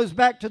 which goes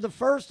back to the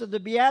first of the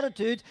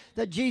Beatitudes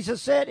that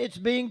Jesus said, it's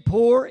being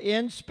poor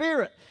in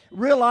spirit,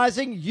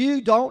 realizing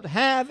you don't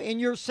have in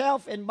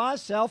yourself and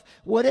myself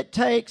what it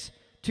takes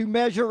to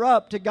measure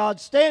up to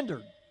God's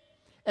standard.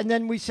 And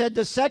then we said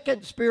the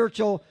second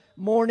spiritual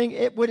mourning,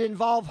 it would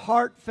involve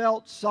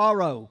heartfelt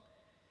sorrow.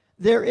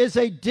 There is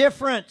a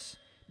difference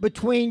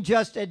between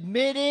just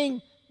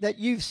admitting that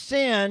you've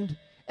sinned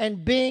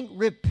and being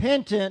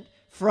repentant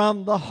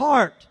from the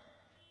heart.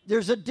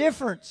 There's a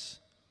difference.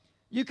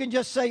 You can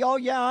just say, oh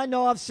yeah, I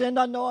know I've sinned.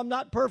 I know I'm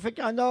not perfect.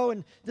 I know,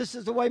 and this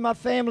is the way my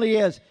family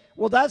is.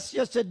 Well, that's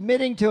just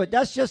admitting to it.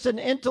 That's just an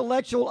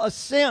intellectual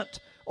assent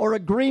or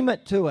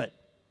agreement to it.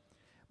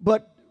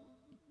 But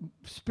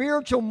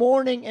spiritual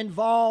mourning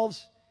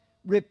involves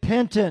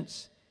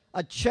repentance,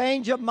 a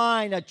change of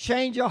mind, a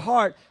change of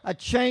heart, a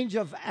change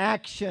of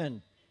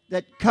action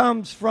that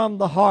comes from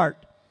the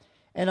heart.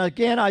 And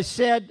again, I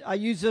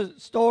use a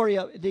story,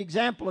 the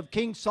example of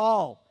King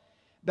Saul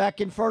back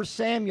in 1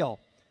 Samuel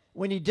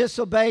when he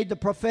disobeyed the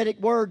prophetic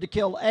word to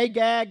kill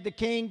Agag, the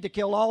king, to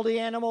kill all the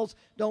animals,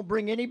 don't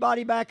bring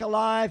anybody back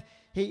alive.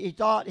 He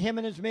thought, him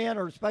and his men,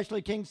 or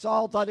especially King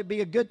Saul, thought it'd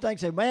be a good thing.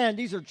 Said, man,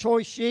 these are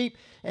choice sheep,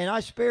 and I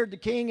spared the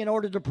king in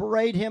order to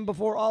parade him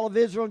before all of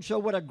Israel and show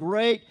what a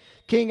great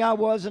king I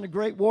was and a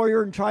great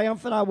warrior and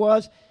triumphant I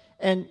was.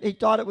 And he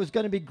thought it was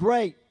going to be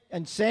great.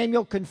 And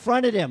Samuel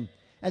confronted him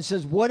and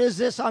says, what is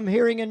this I'm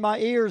hearing in my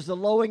ears, the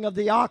lowing of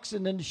the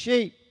oxen and the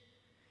sheep?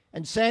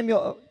 And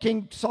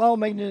King Saul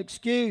made an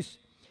excuse.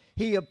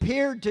 He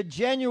appeared to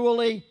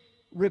genuinely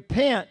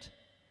repent,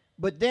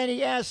 but then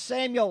he asked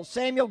Samuel,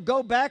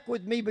 go back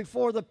with me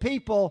before the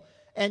people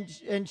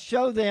and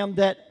show them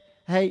that,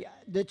 hey,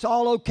 it's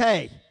all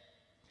okay.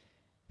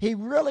 He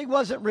really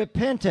wasn't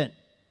repentant.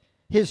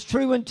 His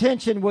true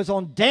intention was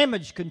on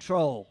damage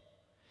control.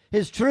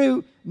 His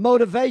true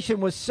motivation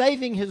was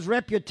saving his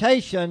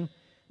reputation,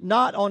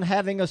 not on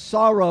having a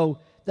sorrow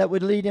that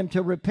would lead him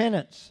to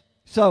repentance.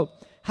 So,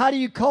 how do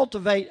you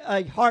cultivate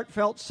a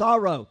heartfelt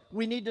sorrow?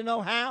 We need to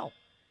know how.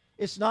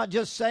 It's not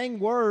just saying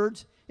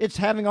words, it's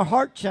having a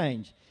heart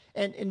change.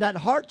 And that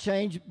heart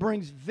change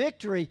brings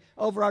victory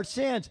over our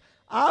sins.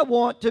 I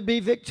want to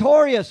be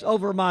victorious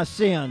over my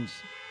sins.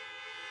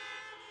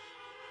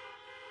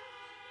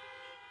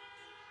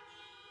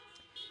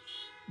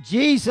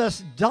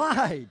 Jesus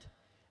died,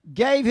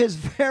 gave his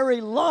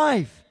very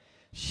life,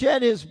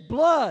 shed his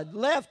blood,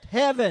 left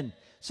heaven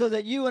so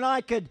that you and I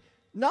could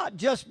not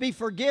just be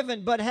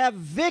forgiven, but have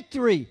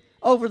victory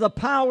over the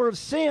power of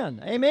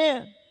sin.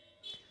 Amen.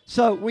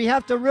 So we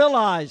have to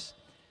realize,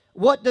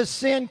 what does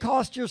sin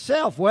cost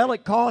yourself? Well,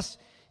 it costs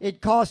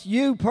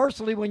you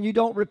personally when you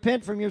don't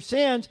repent from your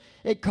sins.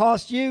 It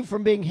costs you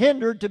from being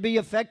hindered to be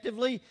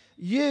effectively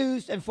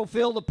used and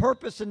fulfill the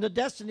purpose and the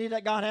destiny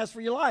that God has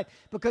for your life.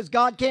 Because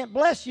God can't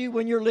bless you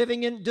when you're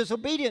living in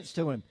disobedience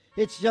to him.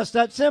 It's just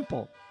that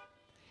simple.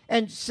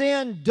 And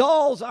sin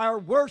dulls our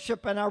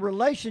worship and our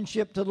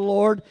relationship to the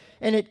Lord,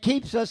 and it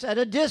keeps us at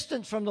a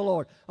distance from the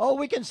Lord. Oh,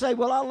 we can say,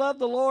 well, I love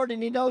the Lord,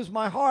 and he knows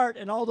my heart,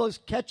 and all those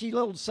catchy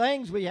little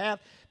sayings we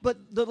have. But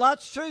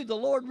that's true. The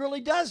Lord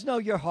really does know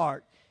your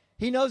heart.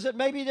 He knows that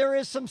maybe there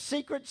is some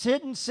secret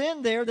hidden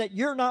sin there that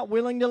you're not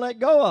willing to let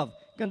go of.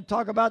 I'm going to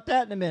talk about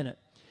that in a minute.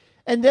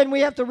 And then we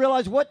have to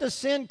realize, what does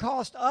sin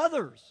cost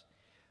others?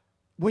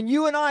 When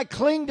you and I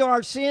cling to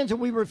our sins and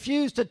we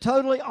refuse to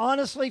totally,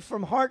 honestly,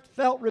 from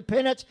heartfelt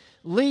repentance,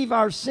 leave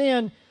our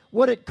sin,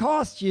 what it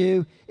costs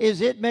you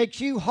is it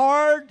makes you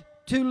hard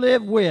to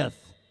live with.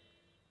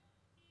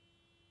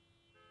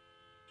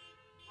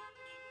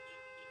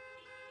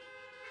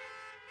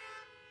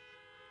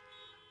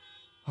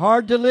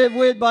 hard to live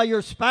with by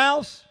your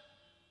spouse,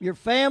 your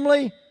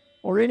family,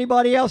 or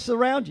anybody else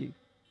around you.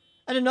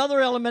 And another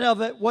element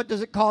of it, what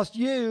does it cost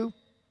you?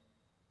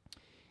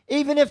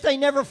 Even if they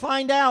never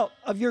find out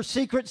of your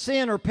secret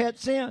sin or pet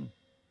sin,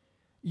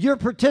 you're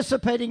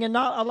participating in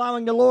not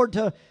allowing the Lord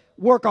to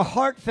work a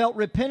heartfelt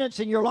repentance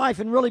in your life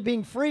and really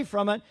being free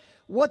from it.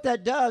 What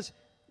that does,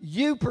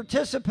 you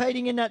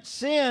participating in that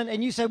sin,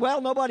 and you say, well,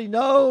 nobody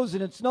knows,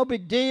 and it's no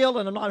big deal,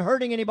 and I'm not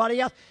hurting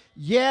anybody else.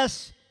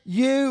 Yes,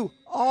 you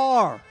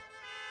are.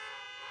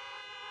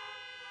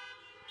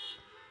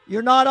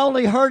 You're not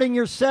only hurting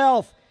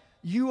yourself,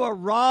 you are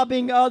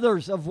robbing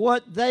others of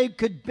what they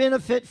could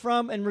benefit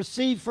from and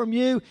receive from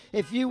you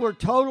if you were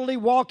totally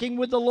walking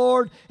with the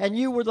Lord and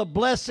you were the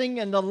blessing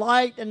and the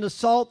light and the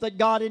salt that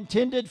God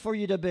intended for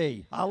you to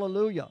be.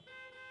 Hallelujah.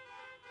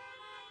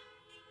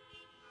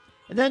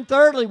 And then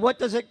thirdly, what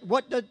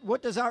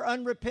does our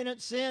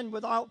unrepentant sin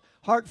without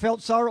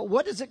heartfelt sorrow,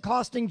 what is it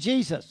costing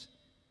Jesus?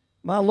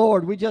 My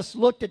Lord, we just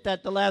looked at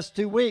that the last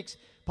 2 weeks,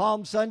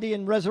 Palm Sunday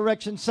and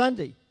Resurrection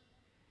Sunday.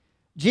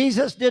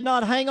 Jesus did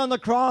not hang on the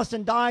cross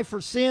and die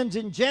for sins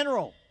in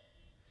general,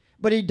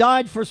 but he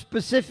died for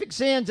specific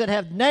sins that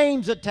have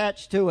names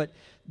attached to it,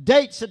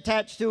 dates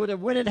attached to it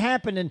of when it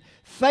happened, and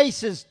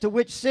faces to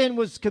which sin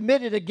was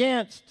committed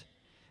against.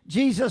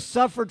 Jesus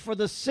suffered for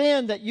the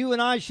sin that you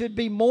and I should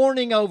be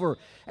mourning over,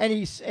 and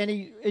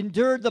he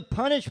endured the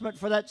punishment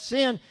for that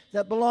sin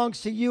that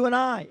belongs to you and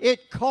I.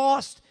 It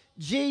cost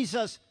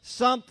Jesus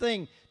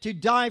something to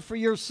die for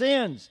your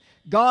sins.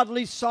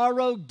 Godly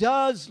sorrow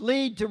does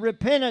lead to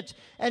repentance,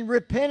 and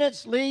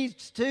repentance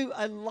leads to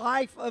a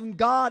life of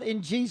God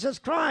in Jesus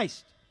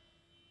Christ.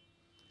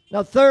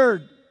 Now,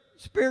 third,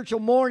 spiritual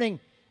mourning,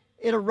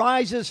 it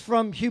arises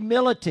from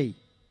humility.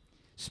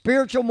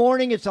 Spiritual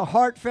mourning, it's a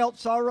heartfelt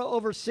sorrow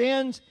over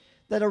sins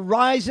that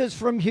arises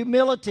from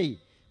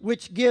humility,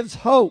 which gives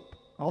hope.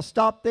 I'll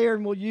stop there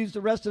and we'll use the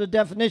rest of the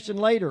definition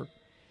later.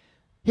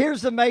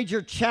 Here's the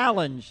major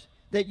challenge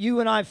that you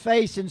and I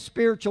face in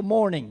spiritual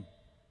mourning.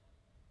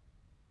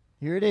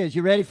 Here it is.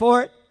 You ready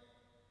for it?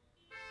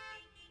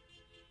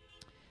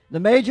 The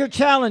major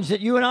challenge that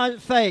you and I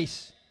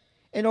face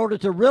in order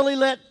to really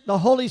let the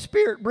Holy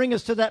Spirit bring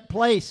us to that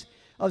place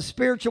of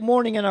spiritual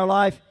mourning in our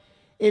life,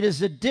 it is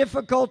the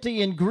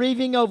difficulty in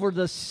grieving over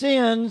the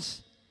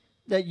sins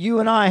that you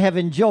and I have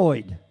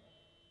enjoyed.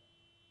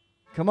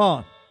 Come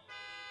on.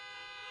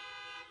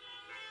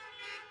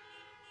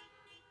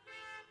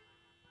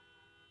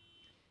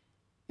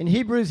 In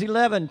Hebrews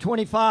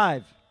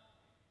 11:25,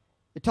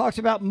 it talks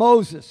about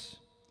Moses.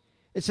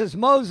 It says,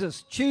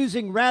 Moses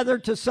choosing rather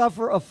to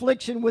suffer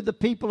affliction with the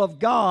people of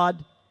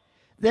God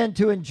than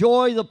to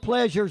enjoy the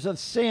pleasures of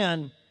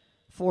sin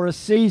for a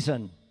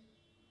season.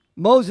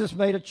 Moses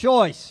made a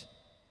choice.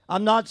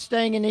 I'm not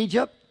staying in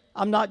Egypt.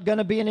 I'm not going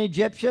to be an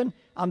Egyptian.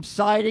 I'm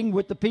siding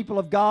with the people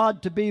of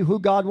God to be who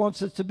God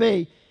wants us to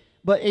be.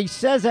 But he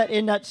says that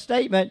in that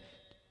statement,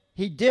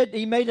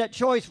 he made that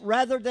choice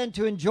rather than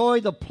to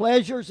enjoy the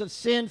pleasures of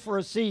sin for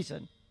a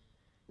season.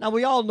 Now,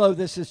 we all know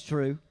this is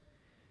true.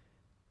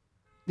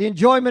 The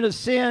enjoyment of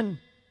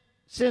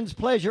sin's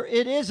pleasure,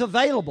 it is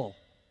available.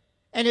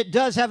 And it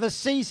does have a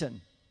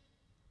season.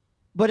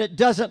 But it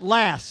doesn't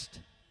last.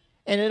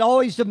 And it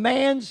always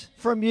demands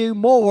from you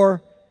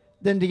more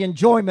than the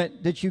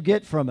enjoyment that you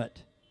get from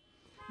it.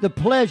 The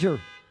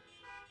pleasure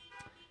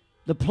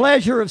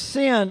of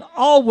sin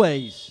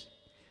always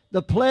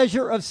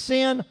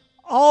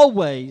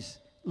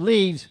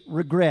leaves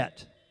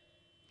regret.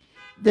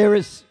 There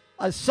is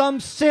some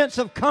sense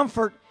of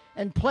comfort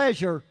and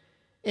pleasure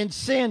in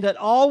sin that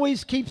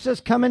always keeps us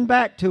coming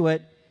back to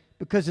it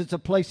because it's a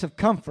place of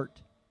comfort.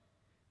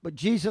 But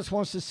Jesus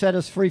wants to set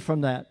us free from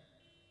that.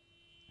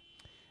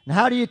 And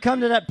how do you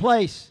come to that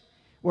place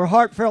where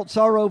heartfelt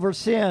sorrow over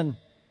sin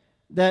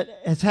that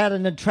has had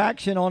an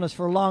attraction on us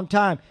for a long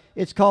time?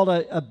 It's called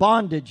a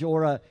bondage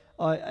or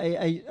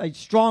a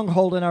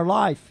stronghold in our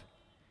life.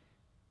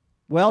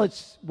 Well,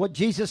 it's what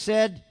Jesus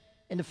said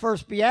in the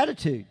first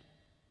Beatitude.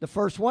 The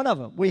first one of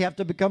them. We have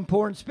to become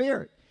poor in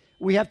spirit.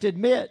 We have to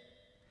admit.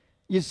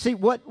 You see,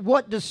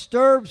 what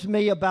disturbs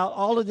me about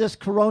all of this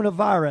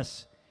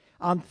coronavirus,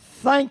 I'm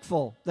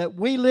thankful that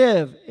we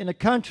live in a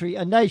country,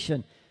 a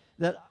nation,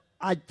 that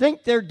I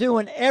think they're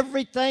doing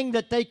everything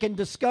that they can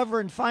discover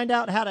and find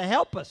out how to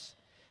help us,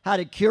 how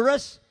to cure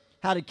us,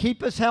 how to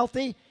keep us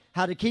healthy,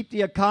 how to keep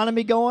the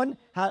economy going,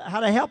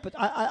 how to help it.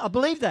 I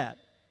believe that.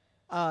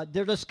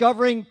 They're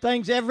discovering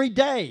things every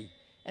day.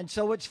 And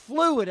so it's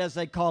fluid, as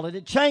they call it.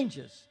 It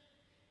changes.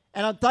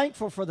 And I'm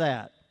thankful for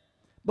that.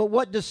 But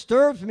what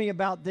disturbs me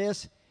about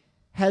this,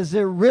 has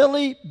there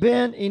really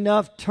been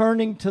enough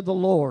turning to the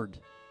Lord?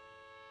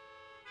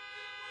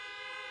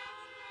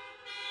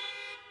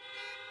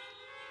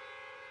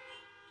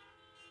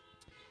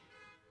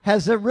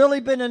 Has there really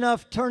been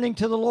enough turning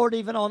to the Lord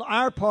even on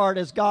our part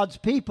as God's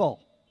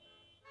people?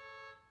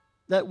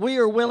 That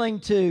we're willing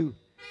to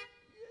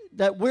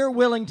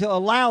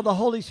allow the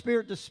Holy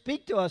Spirit to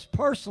speak to us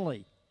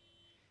personally.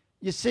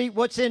 You see,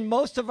 what's in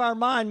most of our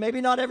mind,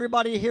 maybe not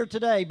everybody here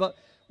today, but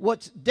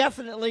what's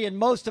definitely in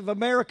most of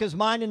America's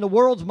mind, in the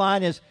world's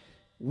mind, is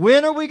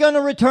when are we going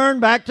to return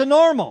back to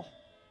normal?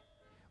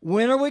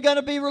 When are we going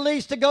to be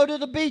released to go to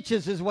the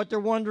beaches is what they're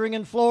wondering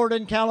in Florida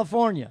and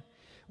California.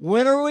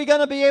 When are we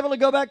going to be able to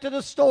go back to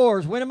the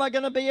stores? When am I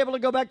going to be able to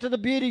go back to the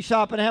beauty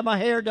shop and have my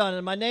hair done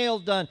and my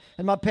nails done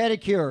and my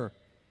pedicure?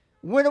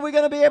 When are we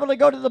going to be able to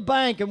go to the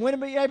bank? And when are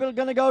we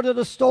going to go to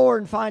the store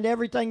and find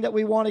everything that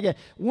we want to get?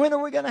 When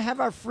are we going to have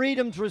our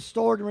freedoms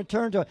restored and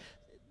return to it?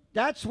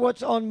 That's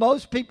what's on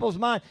most people's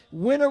mind.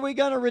 When are we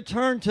going to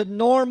return to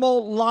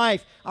normal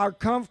life, our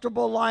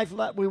comfortable life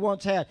that we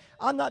once had?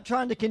 I'm not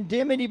trying to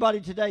condemn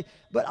anybody today,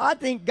 but I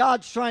think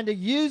God's trying to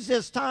use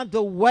this time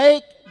to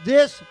wake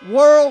this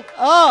world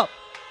up.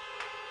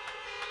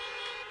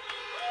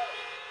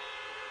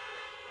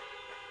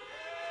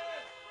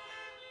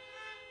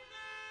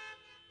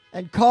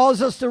 And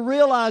cause us to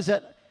realize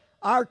that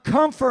our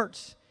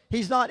comforts,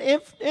 He's not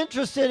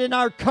interested in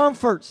our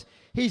comforts.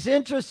 He's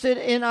interested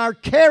in our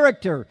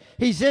character.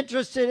 He's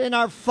interested in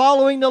our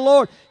following the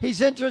Lord. He's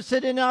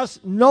interested in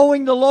us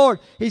knowing the Lord.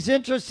 He's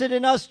interested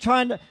in us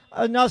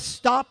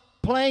stop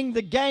playing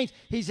the games.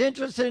 He's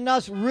interested in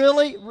us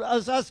really,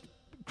 as us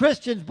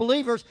Christians,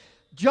 believers,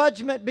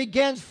 judgment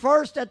begins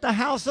first at the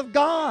house of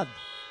God.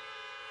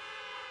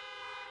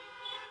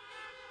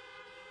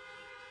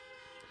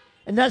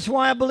 And that's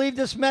why I believe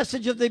this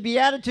message of the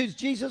Beatitudes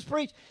Jesus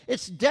preached,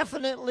 it's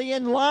definitely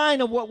in line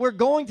of what we're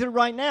going through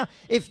right now.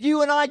 If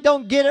you and I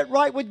don't get it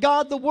right with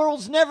God, the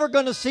world's never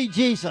going to see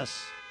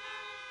Jesus.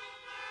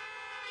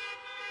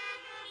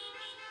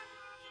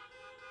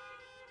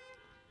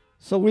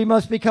 So we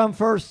must become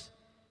first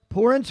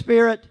poor in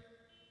spirit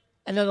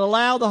and then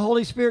allow the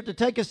Holy Spirit to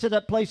take us to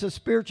that place of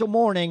spiritual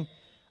mourning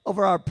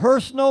over our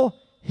personal,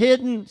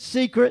 hidden,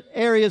 secret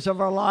areas of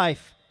our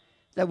life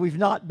that we've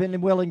not been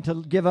willing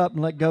to give up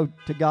and let go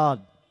to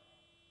God.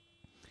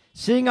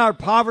 Seeing our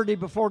poverty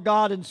before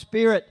God in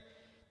spirit,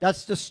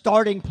 that's the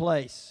starting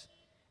place.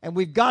 And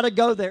we've got to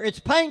go there. It's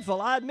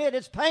painful. I admit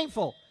it's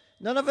painful.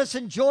 None of us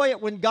enjoy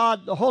it when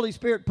God, the Holy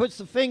Spirit, puts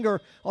the finger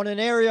on an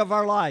area of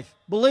our life.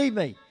 Believe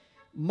me,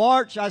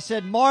 March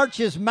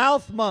is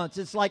mouth month.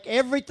 It's like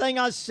everything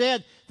I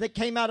said that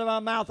came out of my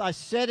mouth, I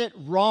said it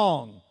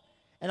wrong.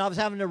 And I was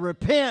having to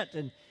repent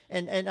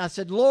and I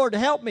said, Lord,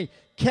 help me.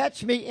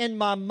 Catch me in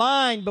my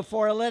mind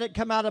before I let it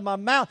come out of my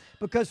mouth,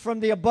 because from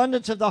the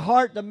abundance of the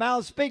heart, the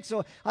mouth speaks.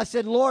 So I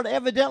said, Lord,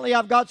 evidently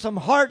I've got some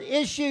heart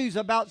issues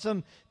about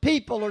some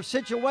people or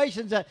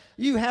situations that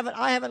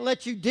I haven't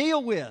let you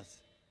deal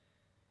with.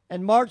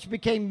 And March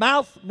became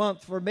mouth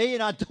month for me,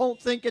 and I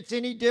don't think it's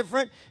any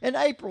different in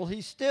April.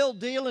 He's still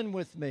dealing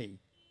with me.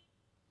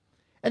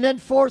 And then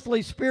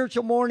fourthly,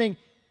 spiritual mourning,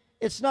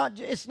 it's not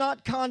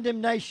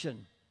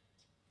condemnation.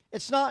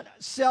 It's not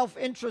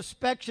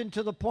self-introspection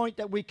to the point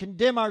that we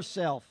condemn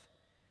ourselves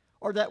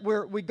or that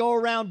we go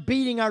around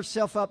beating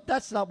ourselves up.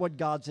 That's not what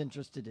God's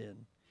interested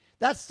in.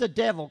 That's the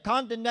devil.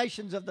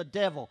 Condemnation's of the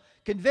devil.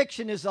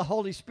 Conviction is the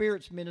Holy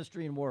Spirit's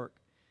ministry and work.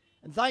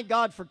 And thank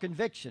God for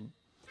conviction.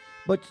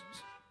 But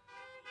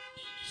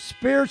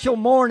spiritual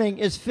mourning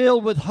is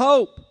filled with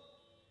hope.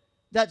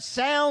 That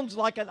sounds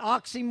like an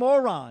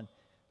oxymoron.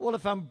 Well,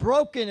 if I'm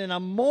broken and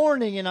I'm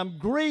mourning and I'm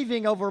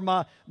grieving over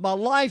my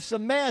life's a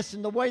mess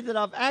and the way that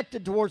I've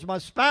acted towards my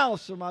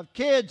spouse or my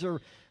kids or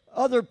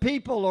other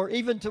people or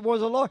even towards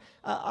the Lord,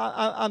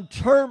 I'm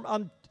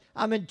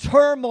in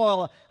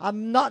turmoil.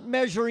 I'm not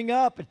measuring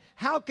up. And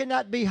how can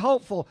that be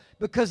hopeful?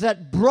 Because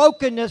that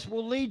brokenness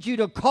will lead you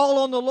to call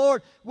on the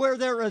Lord where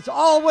there is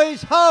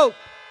always hope.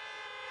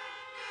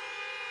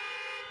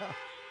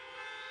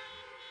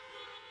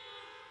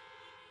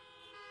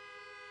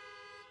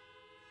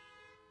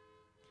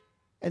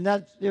 And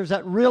there's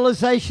that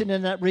realization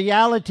and that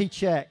reality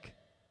check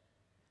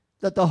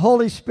that the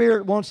Holy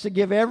Spirit wants to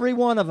give every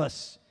one of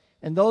us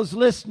and those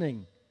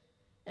listening,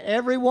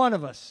 every one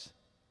of us,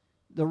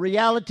 the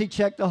reality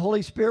check the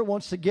Holy Spirit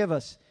wants to give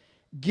us.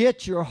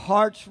 Get your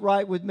hearts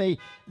right with me.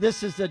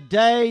 This is the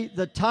day,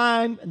 the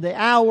time, the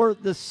hour,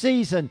 the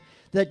season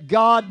that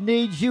God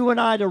needs you and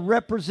I to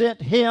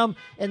represent Him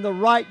in the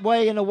right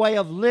way, in a way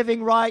of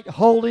living right,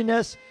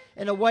 holiness,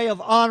 in a way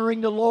of honoring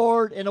the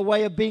Lord, in a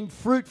way of being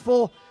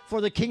fruitful for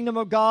the kingdom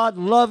of God,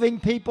 loving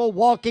people,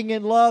 walking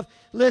in love.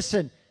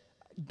 Listen,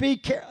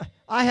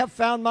 I have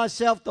found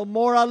myself, the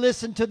more I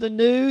listen to the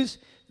news,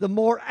 the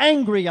more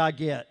angry I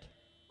get.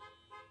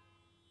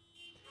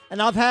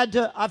 And I've had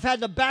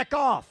to back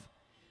off.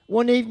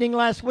 One evening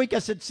last week, I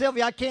said,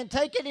 Sylvia, I can't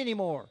take it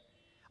anymore.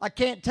 I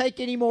can't take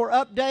any more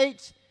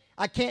updates.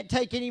 I can't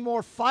take any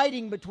more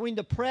fighting between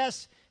the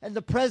press and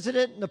the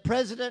president and the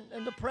president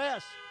and the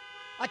press.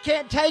 I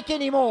can't take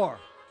anymore.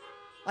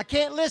 I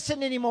can't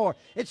listen anymore.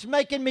 It's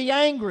making me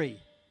angry.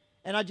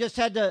 And I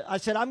said, it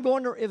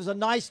was a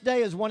nice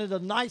day. It was one of the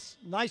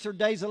nicer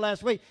days of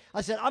last week.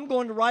 I said, I'm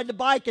going to ride the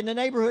bike in the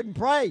neighborhood and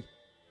pray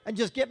and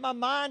just get my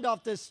mind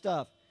off this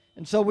stuff.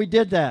 And so we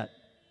did that.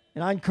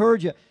 And I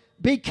encourage you,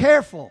 be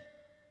careful.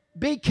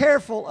 Be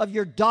careful of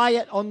your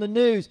diet on the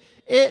news.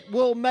 It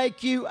will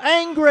make you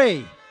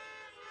angry.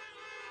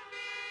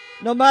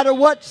 No matter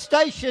what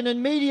station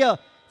and media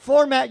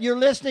format you're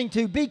listening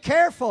to, be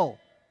careful.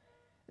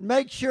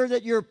 Make sure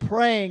that you're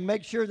praying.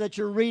 Make sure that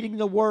you're reading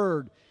the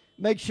Word.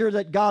 Make sure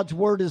that God's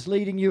Word is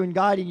leading you and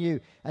guiding you,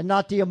 and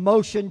not the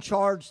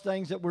emotion-charged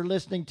things that we're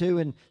listening to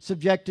and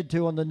subjected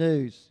to on the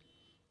news.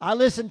 I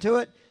listen to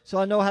it, so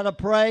I know how to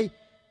pray,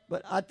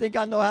 but I think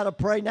I know how to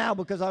pray now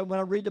because when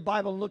I read the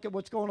Bible and look at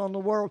what's going on in the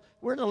world,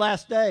 we're in the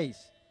last days.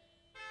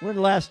 We're in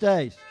the last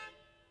days.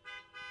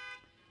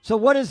 So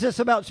what is this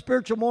about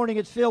spiritual mourning?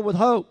 It's filled with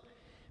hope.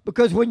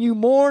 Because when you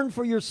mourn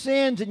for your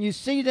sins and you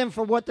see them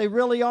for what they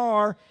really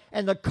are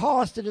and the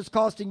cost that it's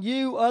costing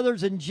you,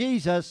 others, and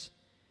Jesus,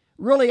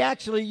 really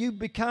actually you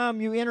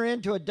enter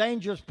into a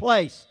dangerous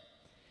place.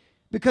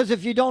 Because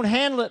if you don't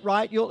handle it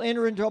right, you'll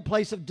enter into a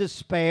place of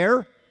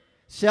despair,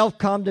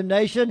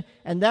 self-condemnation,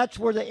 and that's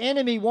where the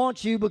enemy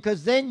wants you,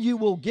 because then you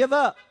will give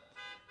up.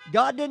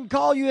 God didn't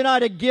call you and I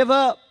to give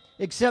up,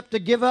 except to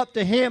give up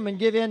to Him and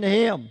give in to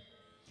Him.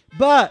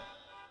 But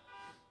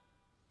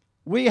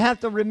we have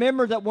to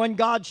remember that when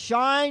God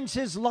shines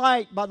His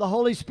light by the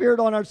Holy Spirit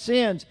on our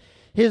sins,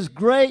 His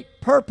great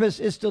purpose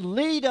is to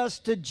lead us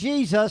to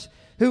Jesus,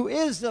 who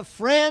is the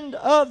friend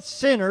of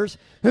sinners,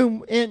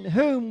 in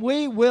whom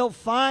we will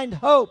find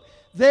hope.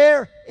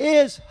 There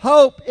is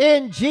hope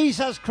in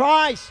Jesus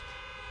Christ.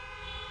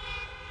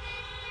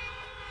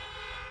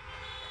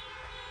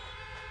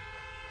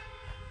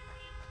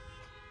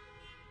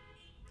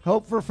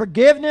 Hope for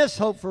forgiveness,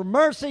 hope for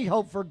mercy,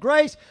 hope for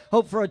grace,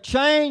 hope for a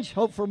change,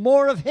 hope for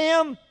more of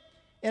Him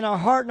in our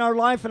heart and our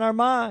life and our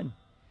mind.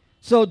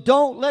 So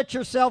don't let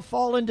yourself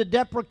fall into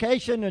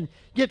deprecation and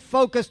get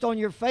focused on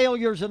your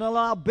failures and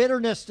allow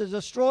bitterness to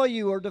destroy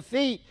you or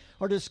defeat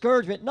or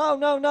discouragement.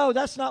 No,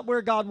 that's not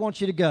where God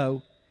wants you to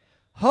go.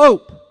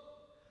 Hope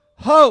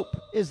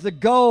is the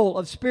goal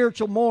of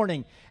spiritual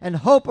mourning, and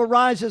hope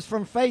arises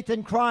from faith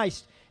in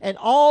Christ and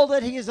all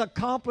that He has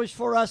accomplished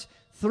for us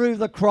through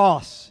the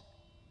cross.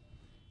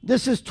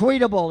 This is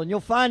tweetable, and you'll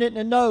find it in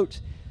the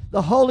notes.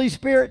 The Holy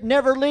Spirit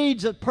never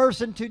leads a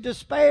person to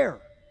despair.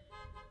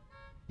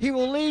 He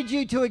will lead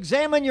you to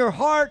examine your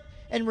heart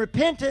and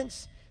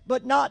repentance,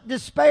 but not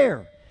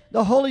despair.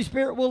 The Holy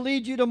Spirit will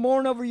lead you to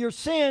mourn over your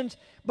sins,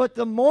 but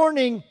the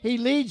mourning He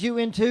leads you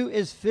into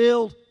is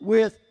filled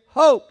with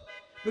hope,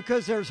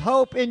 because there's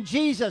hope in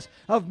Jesus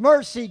of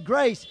mercy,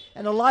 grace,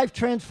 and a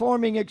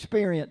life-transforming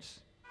experience.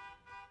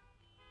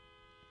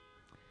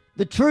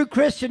 The true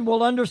Christian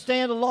will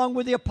understand, along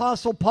with the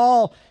Apostle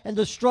Paul, and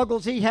the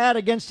struggles he had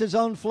against his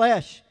own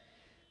flesh.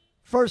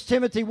 1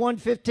 Timothy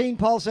 1:15,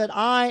 Paul said,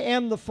 I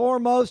am the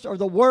foremost or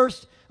the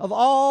worst of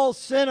all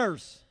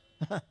sinners.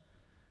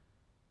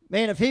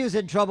 Man, if he was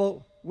in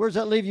trouble, where does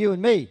that leave you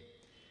and me?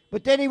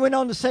 But then he went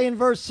on to say in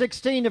verse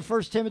 16 of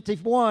 1 Timothy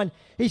 1,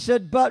 he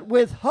said, but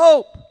with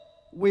hope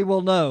we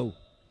will know.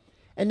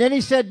 And then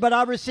he said, but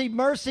I received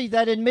mercy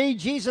that in me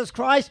Jesus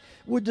Christ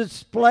would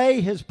display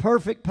His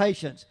perfect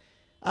patience.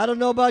 I don't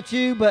know about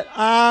you, but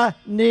I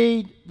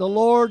need the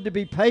Lord to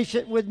be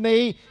patient with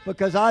me,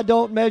 because I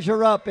don't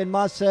measure up in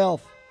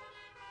myself.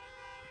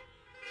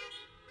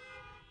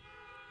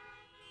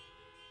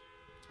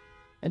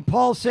 And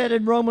Paul said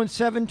in Romans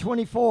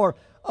 7:24,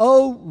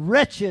 "O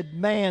wretched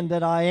man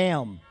that I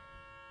am."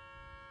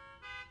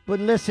 But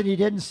listen, he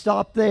didn't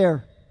stop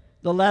there.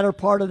 The latter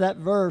part of that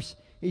verse,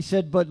 he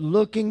said, "But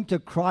looking to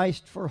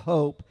Christ for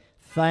hope,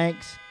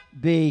 thanks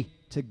be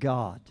to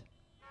God."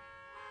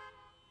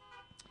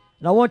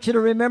 And I want you to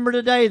remember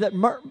today that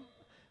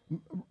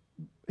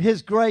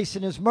His grace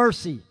and His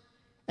mercy,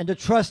 and to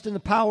trust in the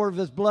power of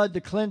His blood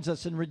to cleanse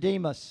us and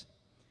redeem us.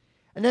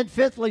 And then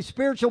fifthly,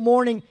 spiritual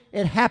mourning,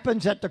 it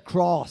happens at the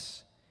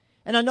cross.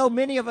 And I know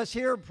many of us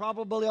here,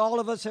 probably all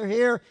of us are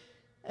here,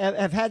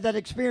 have had that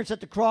experience at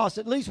the cross.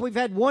 At least we've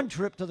had one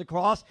trip to the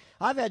cross.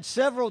 I've had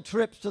several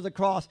trips to the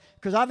cross,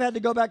 because I've had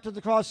to go back to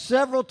the cross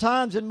several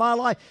times in my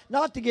life,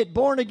 not to get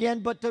born again,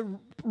 but to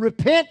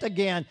repent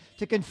again,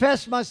 to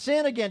confess my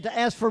sin again, to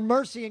ask for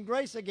mercy and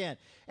grace again.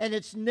 And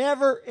it's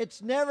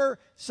never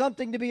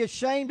something to be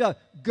ashamed of.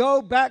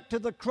 Go back to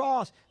the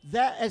cross.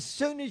 That as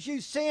soon as you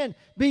sin,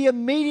 be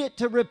immediate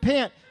to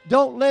repent.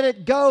 Don't let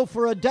it go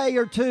for a day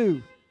or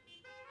two.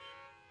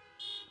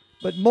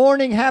 But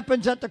mourning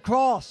happens at the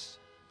cross.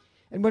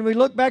 And when we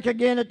look back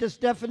again at this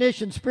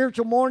definition,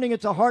 spiritual mourning,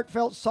 it's a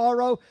heartfelt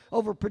sorrow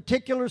over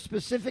particular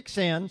specific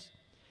sins.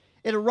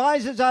 It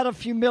arises out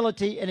of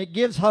humility, and it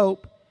gives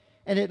hope,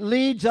 and it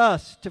leads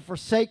us to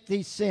forsake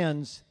these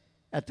sins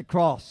at the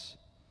cross.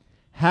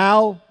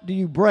 How do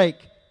you break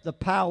the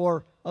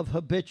power of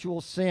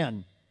habitual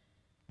sin?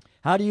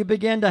 How do you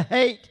begin to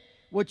hate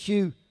what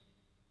you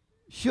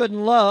shouldn't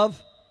love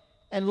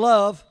and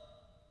love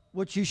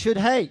what you should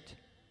hate?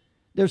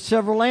 There's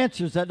several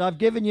answers that I've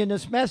given you in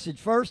this message.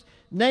 First,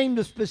 name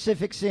the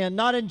specific sin,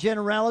 not in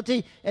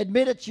generality.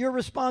 Admit it's your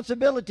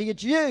responsibility.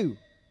 It's you.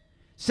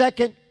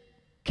 Second,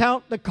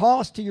 count the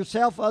cost to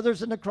yourself,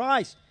 others, and to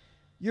Christ.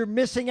 You're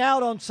missing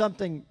out on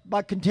something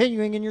by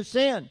continuing in your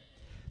sin.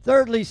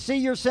 Thirdly, see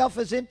yourself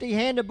as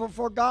empty-handed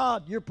before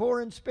God. You're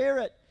poor in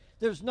spirit.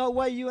 There's no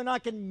way you and I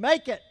can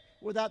make it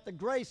without the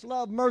grace,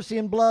 love, mercy,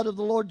 and blood of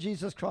the Lord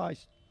Jesus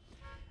Christ.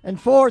 And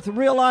fourth,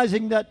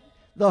 realizing that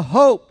the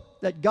hope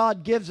that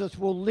God gives us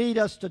will lead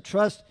us to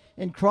trust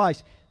in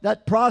Christ.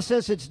 That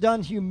process, it's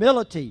done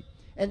humility.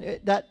 And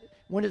that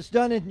when it's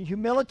done in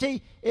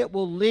humility, it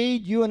will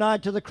lead you and I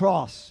to the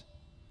cross.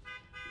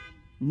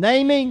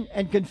 Naming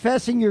and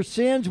confessing your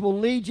sins will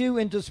lead you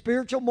into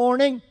spiritual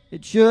mourning.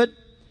 It should.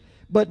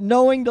 But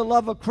knowing the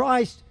love of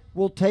Christ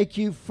will take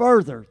you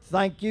further.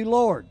 Thank you,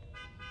 Lord.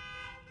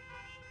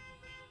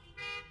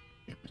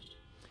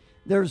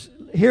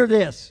 Hear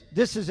this.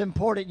 This is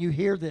important you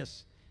hear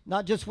this.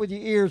 Not just with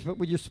your ears, but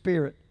with your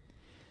spirit.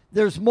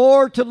 There's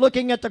more to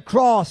looking at the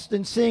cross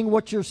than seeing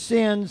what your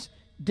sins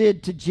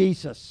did to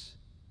Jesus.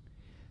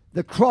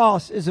 The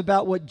cross is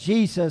about what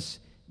Jesus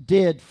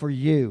did for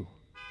you.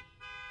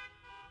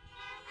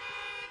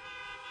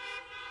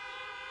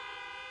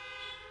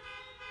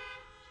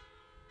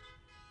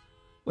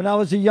 When I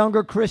was a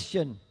younger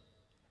Christian,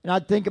 and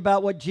I'd think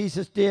about what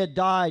Jesus did,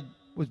 died,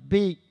 was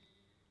beat,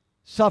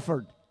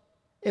 suffered,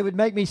 it would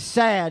make me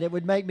sad. It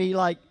would make me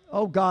like,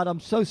 oh God, I'm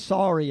so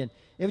sorry. And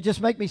it would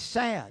just make me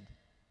sad.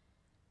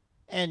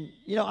 And,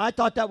 I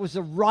thought that was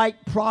the right,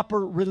 proper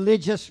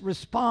religious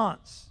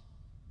response.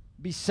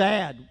 Be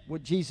sad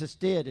what Jesus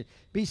did. And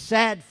be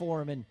sad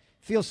for him and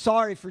feel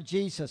sorry for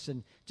Jesus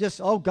and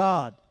just, oh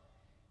God.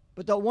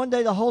 But one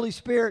day the Holy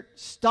Spirit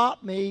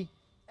stopped me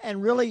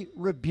and really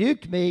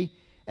rebuked me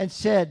and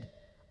said,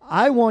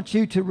 I want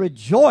you to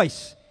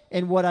rejoice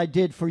in what I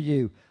did for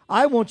you.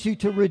 I want you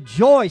to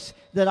rejoice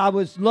that I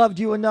loved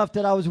you enough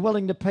that I was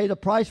willing to pay the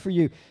price for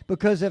you.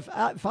 Because if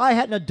I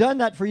hadn't have done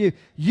that for you,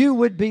 you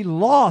would be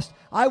lost.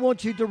 I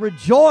want you to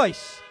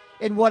rejoice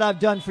in what I've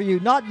done for you.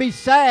 Not be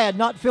sad,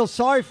 not feel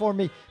sorry for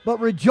me, but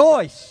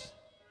rejoice.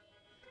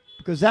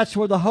 Because that's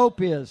where the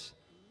hope is.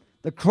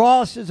 The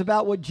cross is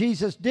about what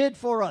Jesus did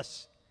for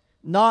us,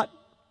 not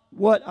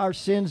what our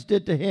sins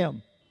did to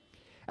him.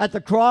 At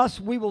the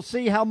cross, we will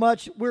see how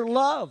much we're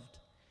loved.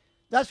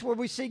 That's where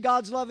we see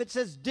God's love. It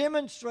says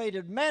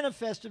demonstrated,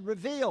 manifested,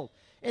 revealed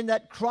in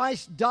that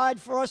Christ died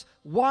for us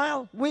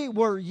while we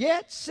were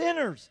yet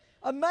sinners.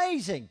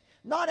 Amazing.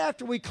 Not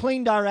after we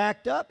cleaned our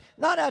act up.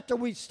 Not after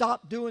we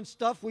stopped doing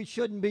stuff we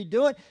shouldn't be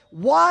doing.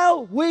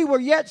 While we were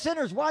yet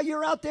sinners. While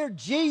you're out there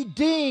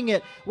GDing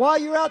it. While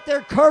you're out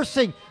there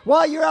cursing.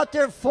 While you're out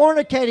there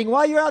fornicating.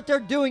 While you're out there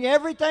doing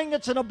everything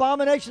that's an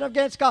abomination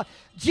against God.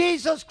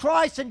 Jesus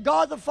Christ and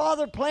God the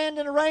Father planned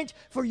and arranged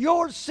for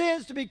your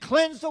sins to be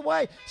cleansed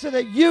away so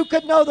that you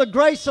could know the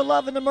grace, the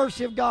love, and the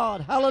mercy of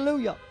God.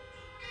 Hallelujah.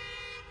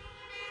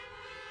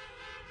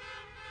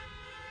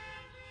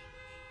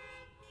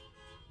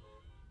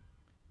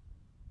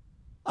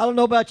 I don't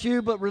know about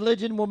you, but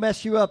religion will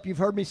mess you up. You've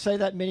heard me say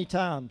that many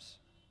times.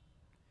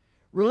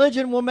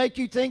 Religion will make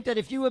you think that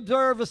if you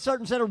observe a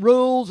certain set of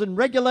rules and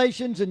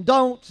regulations and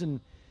don'ts,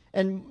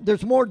 and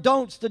there's more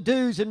don'ts to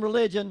do's in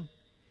religion,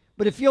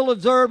 but if you'll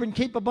observe and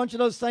keep a bunch of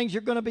those things,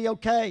 you're going to be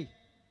okay.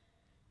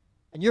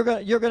 And you're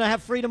going to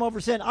have freedom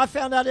over sin. I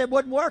found out it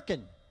wasn't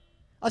working.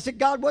 I said,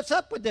 God, what's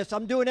up with this?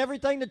 I'm doing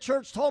everything the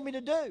church told me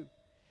to do.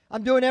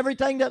 I'm doing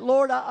everything that,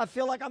 Lord, I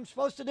feel like I'm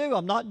supposed to do.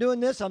 I'm not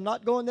doing this. I'm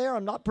not going there.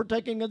 I'm not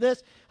partaking of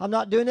this. I'm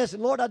not doing this.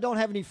 And, Lord, I don't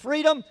have any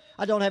freedom.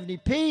 I don't have any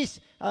peace.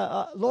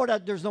 Lord,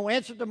 there's no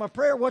answer to my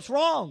prayer. What's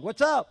wrong?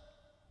 What's up?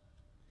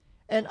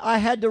 And I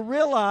had to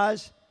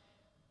realize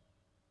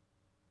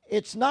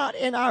it's not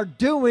in our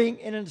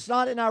doing, and it's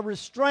not in our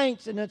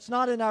restraints, and it's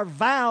not in our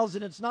vows,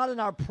 and it's not in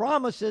our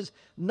promises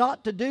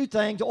not to do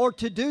things or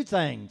to do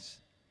things.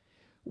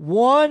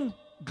 One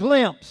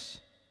glimpse,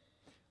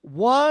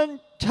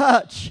 one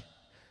touch,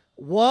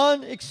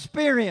 one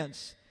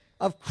experience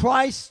of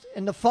Christ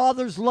and the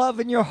Father's love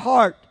in your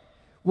heart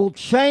will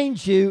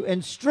change you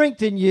and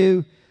strengthen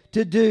you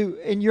to do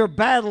in your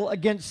battle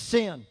against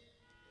sin.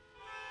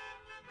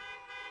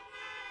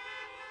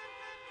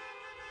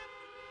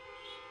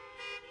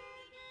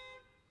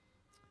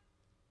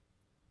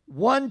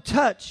 One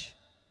touch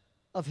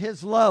of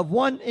His love,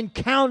 one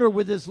encounter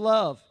with His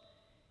love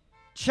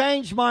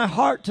changed my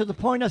heart to the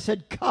point I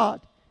said, God,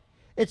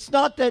 it's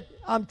not that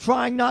I'm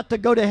trying not to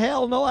go to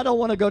hell. No, I don't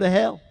want to go to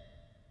hell.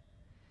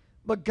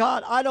 But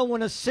God, I don't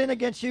want to sin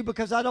against you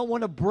because I don't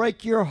want to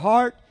break your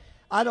heart.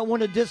 I don't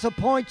want to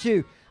disappoint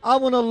you. I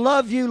want to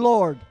love you,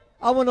 Lord.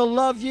 I want to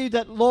love you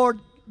that, Lord,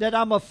 that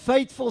I'm a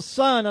faithful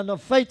son and a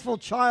faithful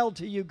child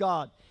to you,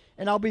 God.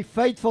 And I'll be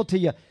faithful to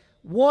you.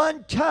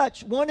 One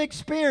touch, one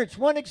experience,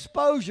 one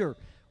exposure,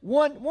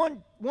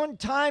 one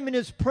time in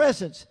His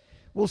presence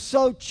will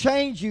so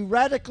change you,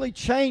 radically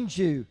change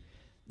you,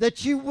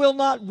 that you will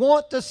not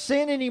want to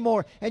sin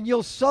anymore, and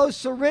you'll so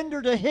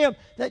surrender to Him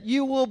that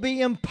you will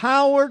be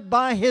empowered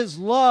by His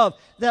love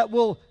that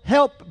will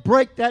help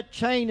break that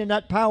chain and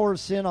that power of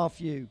sin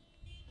off you.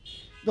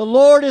 The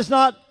Lord is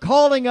not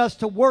calling us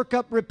to work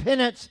up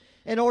repentance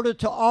in order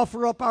to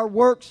offer up our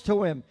works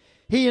to Him.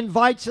 He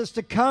invites us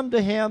to come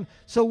to Him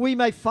so we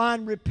may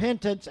find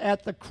repentance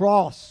at the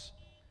cross.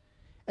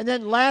 And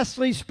then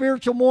lastly,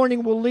 spiritual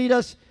mourning will lead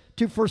us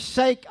to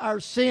forsake our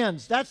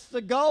sins. That's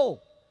the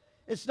goal.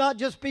 It's not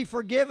just be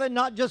forgiven,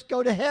 not just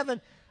go to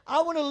heaven.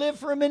 I want to live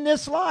for Him in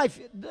this life.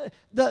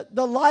 The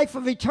life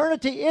of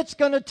eternity, it's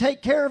going to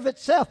take care of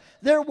itself.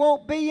 There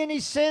won't be any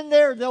sin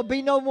there. There'll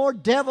be no more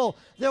devil.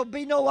 There'll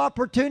be no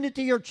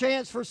opportunity or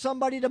chance for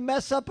somebody to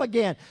mess up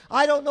again.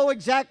 I don't know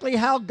exactly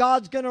how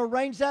God's going to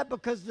arrange that,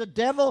 because the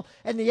devil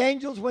and the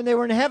angels, when they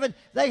were in heaven,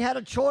 they had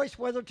a choice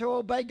whether to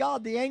obey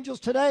God. The angels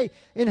today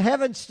in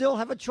heaven still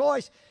have a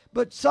choice.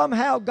 But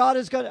somehow God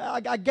is going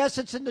to, I guess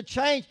it's in the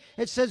change.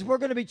 It says we're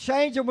going to be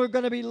changed and we're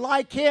going to be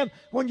like Him.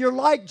 When you're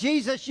like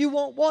Jesus, you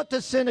won't want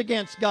to sin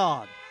against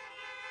God.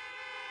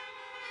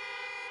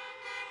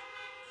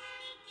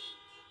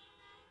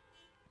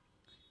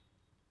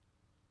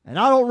 And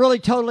I don't really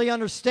totally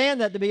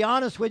understand that, to be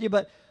honest with you,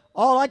 but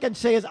all I can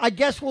say is I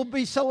guess we'll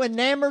be so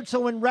enamored,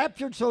 so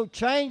enraptured, so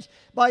changed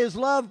by His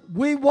love,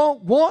 we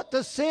won't want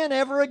to sin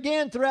ever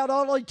again throughout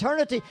all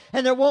eternity,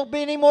 and there won't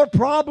be any more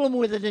problem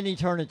with it in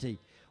eternity.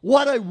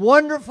 What a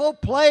wonderful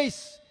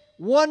place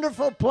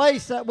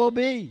that will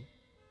be.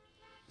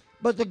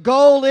 But the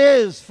goal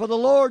is for the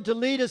Lord to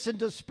lead us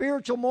into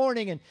spiritual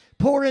mourning and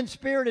pour in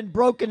spirit and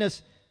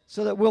brokenness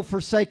so that we'll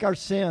forsake our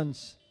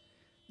sins.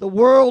 The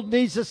world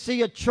needs to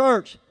see a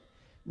church.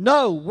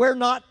 No, we're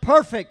not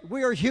perfect.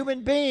 We are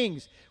human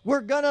beings.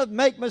 We're going to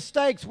make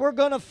mistakes. We're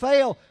going to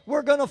fail.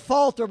 We're going to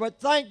falter. But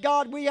thank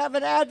God we have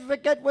an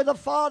advocate with a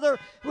Father.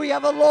 We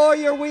have a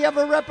lawyer. We have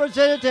a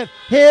representative.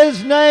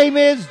 His name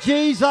is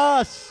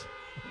Jesus.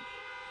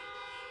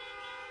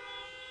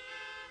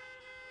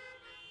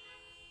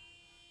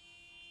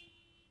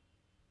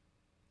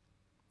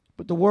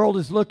 But the world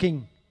is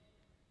looking.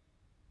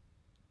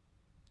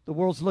 The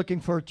world's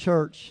looking for a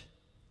church.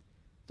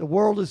 The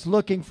world is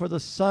looking for the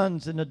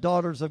sons and the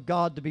daughters of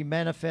God to be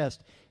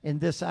manifest in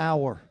this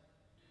hour,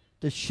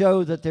 to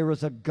show that there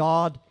is a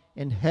God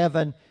in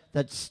heaven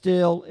that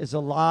still is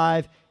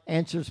alive,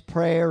 answers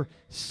prayer,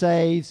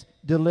 saves,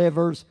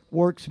 delivers,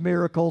 works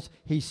miracles.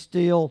 He's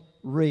still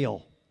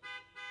real.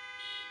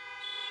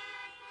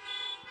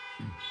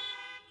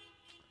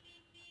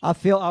 I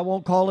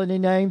won't call any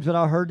names, but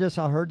I heard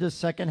this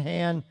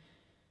secondhand,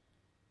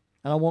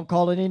 and I won't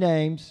call any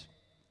names,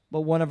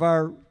 but one of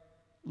our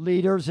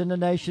leaders in the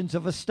nations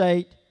of a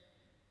state,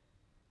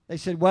 they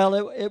said, well,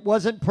 it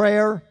wasn't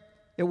prayer,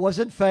 it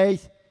wasn't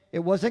faith, it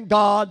wasn't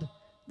God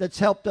that's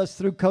helped us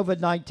through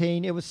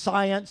COVID-19. It was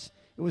science,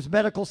 it was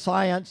medical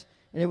science,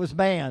 and it was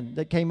man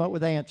that came up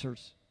with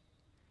answers.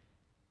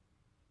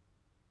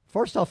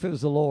 First off, it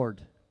was the Lord.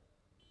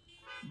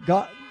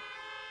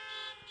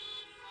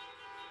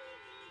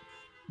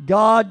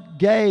 God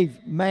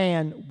gave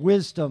man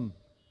wisdom.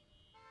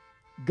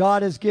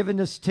 God has given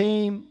this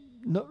team,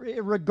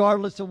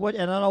 regardless of what,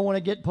 and I don't want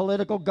to get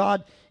political,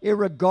 God,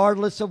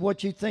 irregardless of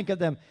what you think of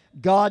them,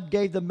 God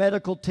gave the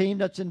medical team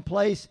that's in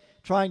place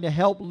trying to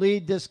help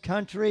lead this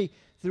country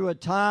through a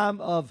time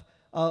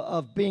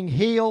of being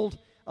healed,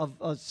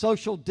 of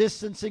social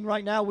distancing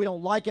right now. We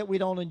don't like it, we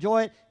don't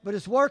enjoy it, but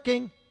it's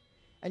working.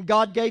 And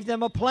God gave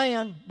them a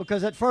plan,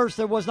 because at first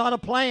there was not a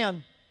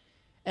plan.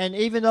 And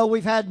even though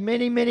we've had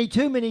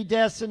too many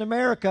deaths in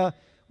America,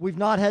 we've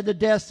not had the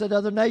deaths that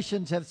other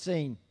nations have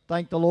seen.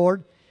 Thank the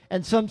Lord.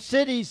 And some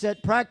cities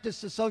that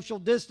practice the social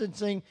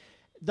distancing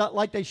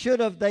like they should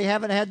have, they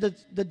haven't had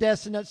the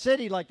deaths in that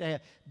city like they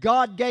have.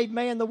 God gave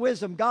man the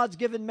wisdom. God's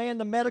given man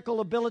the medical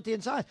ability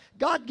and science.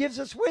 God gives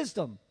us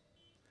wisdom.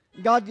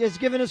 God has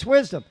given us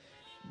wisdom.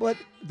 But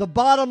the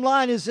bottom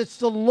line is it's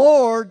the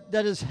Lord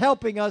that is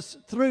helping us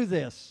through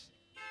this.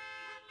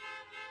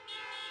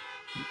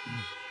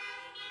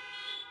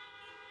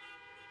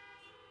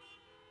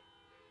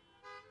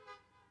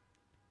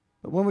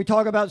 But when we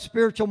talk about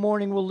spiritual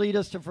mourning will lead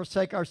us to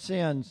forsake our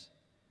sins,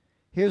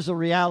 here's the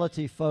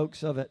reality,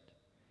 folks, of it.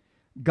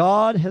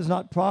 God has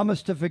not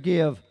promised to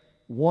forgive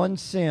one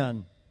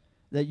sin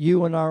that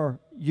you and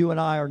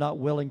I are not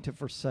willing to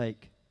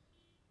forsake.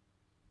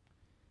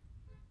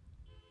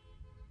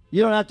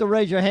 You don't have to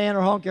raise your hand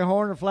or honk your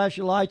horn or flash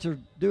your lights or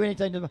do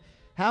anything.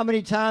 How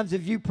many times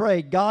have you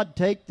prayed, God,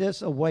 take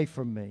this away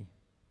from me?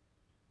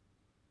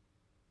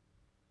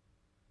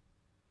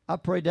 I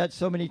prayed that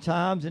so many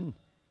times and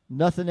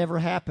nothing ever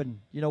happened.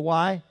 You know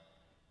why?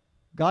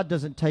 God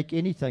doesn't take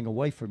anything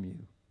away from you.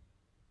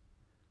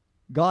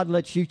 God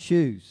lets you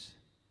choose.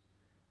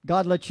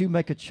 God lets you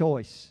make a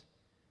choice.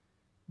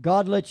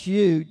 God lets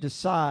you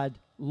decide,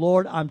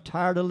 Lord, I'm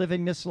tired of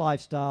living this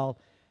lifestyle.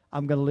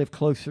 I'm going to live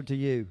closer to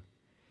you.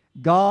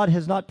 God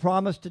has not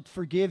promised to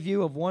forgive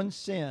you of one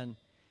sin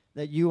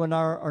that you and I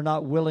are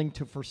not willing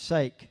to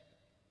forsake.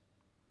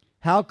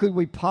 How could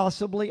we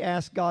possibly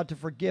ask God to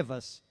forgive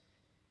us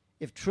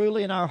if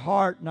truly in our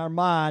heart and our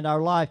mind,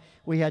 our life,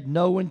 we had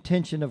no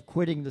intention of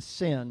quitting the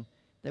sin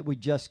that we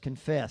just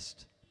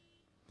confessed?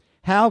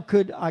 How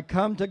could I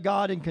come to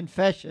God in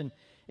confession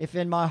if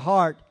in my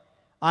heart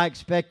I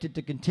expected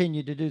to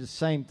continue to do the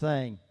same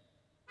thing?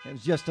 It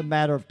was just a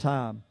matter of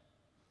time.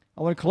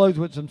 I want to close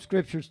with some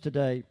scriptures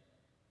today.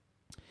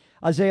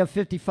 Isaiah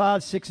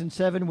 55, 6 and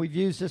 7, we've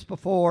used this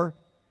before.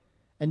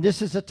 And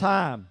this is the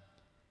time.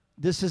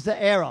 This is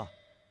the era.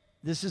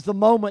 This is the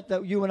moment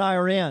that you and I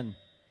are in.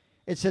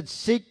 It said,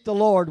 seek the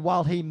Lord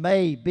while he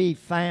may be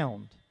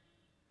found.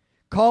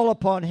 Call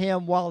upon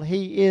him while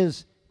he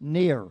is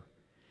near.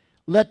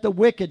 Let the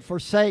wicked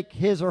forsake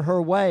his or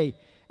her way,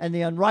 and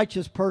the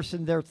unrighteous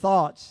person their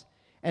thoughts,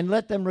 and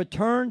let them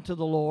return to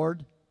the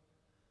Lord.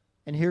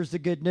 And here's the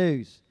good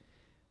news.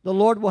 The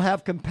Lord will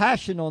have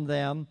compassion on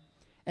them,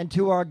 and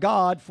to our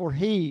God, for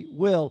he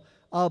will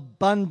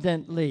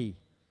abundantly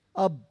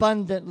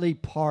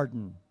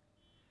pardon.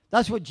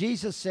 That's what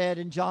Jesus said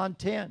in John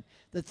 10.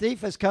 The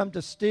thief has come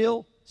to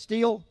steal,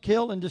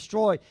 kill, and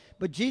destroy.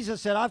 But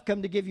Jesus said, I've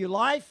come to give you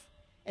life,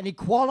 and he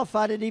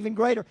qualified it even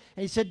greater.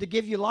 And he said to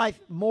give you life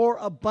more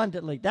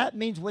abundantly. That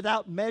means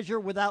without measure,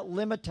 without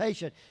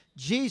limitation.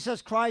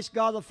 Jesus Christ,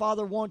 God the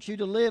Father, wants you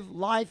to live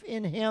life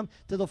in him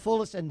to the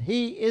fullest, and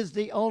he is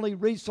the only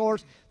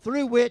resource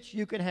through which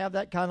you can have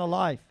that kind of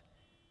life.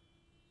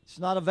 It's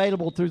not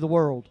available through the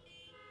world.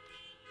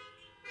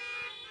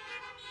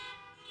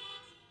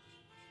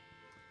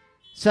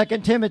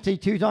 2 Timothy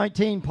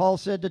 2:19, Paul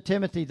said to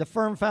Timothy, the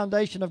firm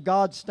foundation of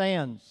God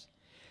stands,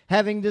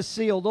 having this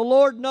seal. The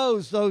Lord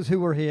knows those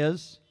who are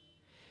his,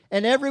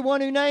 and everyone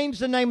who names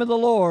the name of the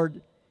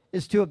Lord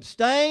is to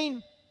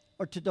abstain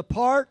or to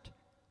depart,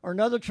 or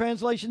another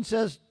translation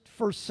says,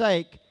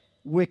 forsake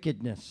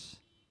wickedness.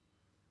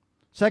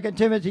 2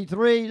 Timothy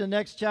 3, the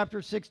next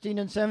chapter, 16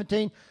 and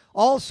 17,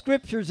 all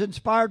Scripture is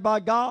inspired by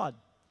God,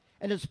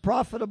 and it's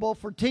profitable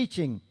for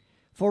teaching,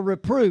 for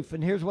reproof,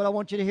 and here's what I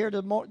want you to hear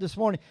this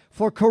morning,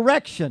 for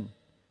correction.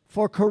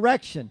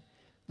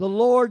 The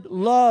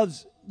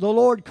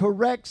Lord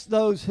corrects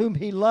those whom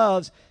he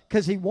loves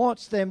because he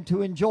wants them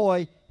to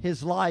enjoy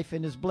his life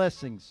and his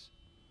blessings.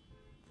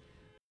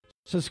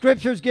 So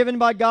Scripture is given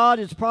by God.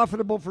 It's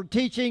profitable for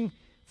teaching,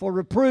 for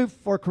reproof,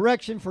 for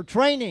correction, for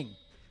training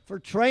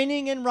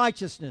in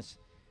righteousness.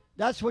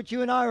 That's what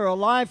you and I are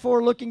alive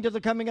for, looking to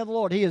the coming of the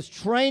Lord. He is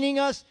training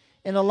us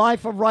in a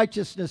life of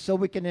righteousness so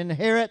we can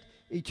inherit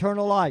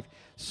eternal life,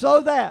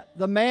 so that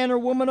the man or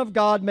woman of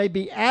God may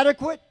be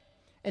adequate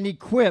and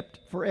equipped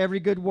for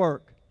every good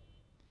work.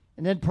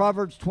 And then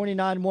Proverbs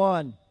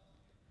 29:1,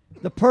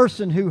 the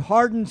person who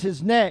hardens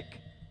his neck,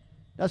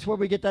 that's where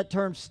we get that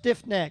term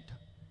stiff-necked.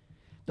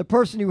 The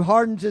person who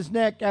hardens his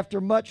neck after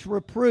much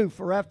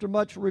reproof or after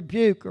much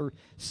rebuke or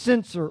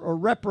censure or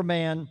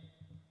reprimand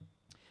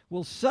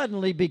will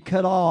suddenly be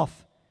cut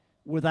off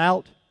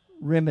without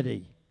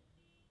remedy.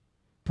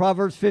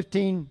 Proverbs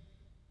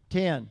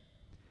 15:10,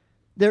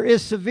 there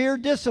is severe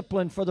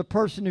discipline for the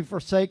person who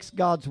forsakes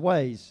God's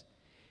ways,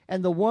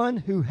 and the one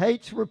who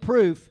hates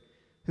reproof,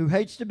 who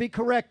hates to be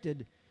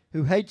corrected,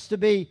 who hates to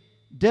be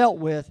dealt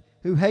with,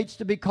 who hates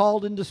to be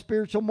called into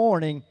spiritual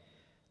mourning,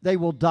 they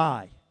will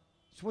die.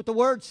 It's what the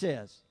Word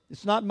says.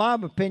 It's not my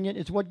opinion,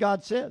 it's what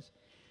God says.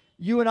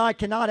 You and I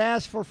cannot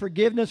ask for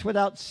forgiveness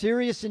without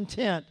serious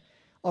intent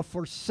of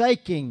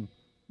forsaking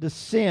the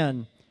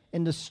sin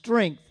and the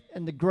strength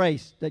and the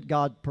grace that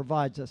God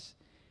provides us.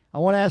 I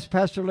want to ask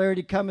Pastor Larry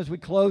to come as we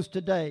close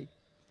today,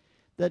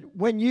 that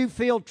when you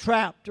feel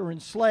trapped or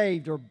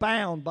enslaved or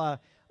bound by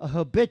a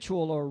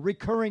habitual or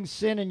recurring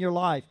sin in your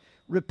life,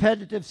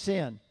 repetitive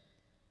sin,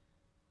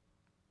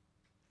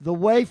 the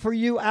way for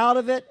you out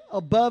of it,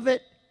 above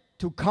it,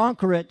 to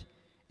conquer it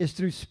is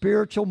through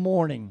spiritual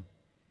mourning.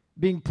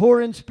 Being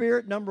poor in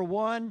spirit, number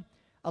one,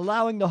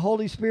 allowing the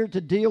Holy Spirit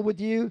to deal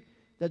with you,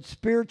 that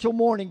spiritual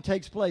mourning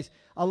takes place.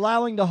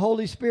 Allowing the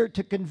Holy Spirit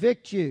to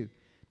convict you,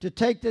 to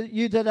take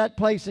you to that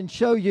place and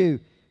show you,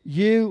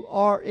 you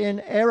are in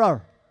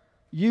error.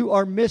 You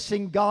are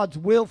missing God's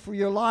will for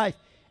your life,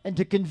 and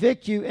to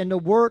convict you and to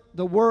work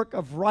the work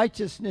of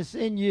righteousness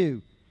in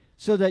you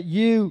so that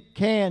you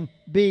can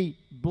be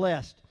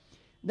blessed.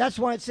 That's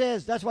why it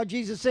says, that's why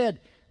Jesus said,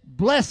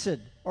 blessed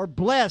or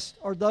blessed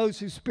are those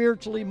who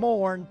spiritually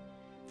mourn,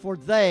 for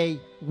they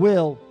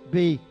will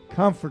be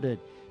comforted.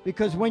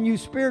 Because when you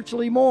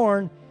spiritually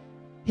mourn,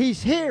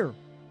 he's here.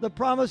 The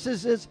promise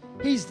is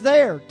he's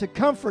there to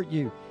comfort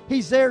you.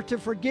 He's there to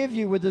forgive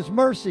you with his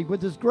mercy,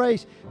 with his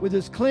grace, with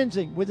his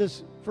cleansing, with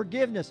his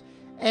forgiveness,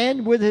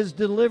 and with his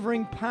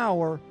delivering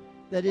power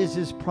that is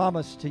his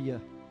promise to you.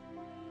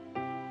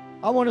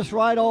 I want us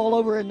right all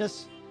over in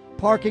this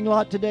parking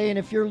lot today, and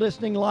if you're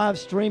listening live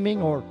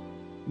streaming, or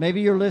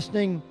maybe you're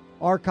listening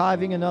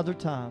archiving another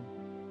time,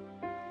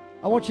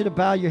 I want you to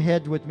bow your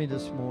head with me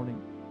this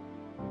morning.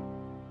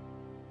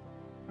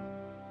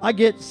 I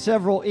get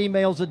several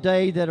emails a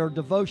day that are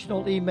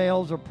devotional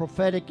emails or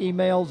prophetic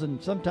emails,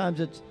 and sometimes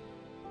it's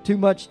too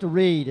much to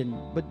read.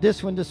 But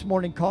this one this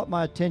morning caught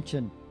my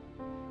attention.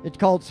 It's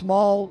called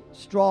Small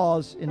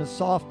Straws in a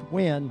Soft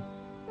Wind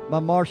by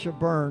Marsha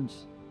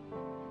Burns.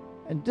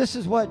 And this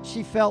is what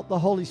she felt the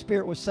Holy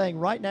Spirit was saying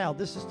right now.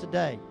 This is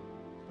today.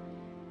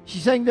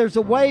 She's saying there's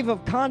a wave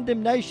of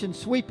condemnation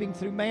sweeping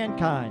through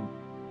mankind.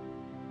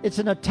 It's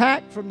an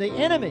attack from the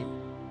enemy.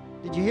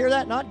 Did you hear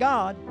that? Not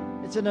God.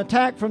 It's an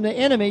attack from the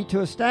enemy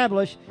to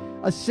establish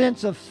a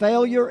sense of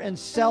failure and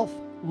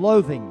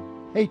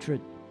self-loathing,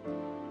 hatred.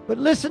 But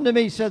listen to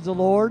me, says the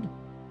Lord.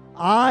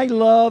 I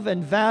love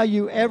and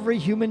value every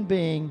human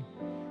being,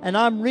 and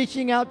I'm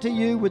reaching out to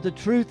you with the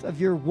truth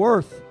of your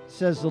worth,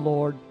 says the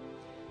Lord.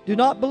 Do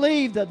not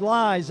believe the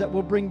lies that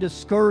will bring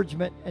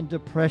discouragement and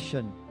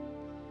depression.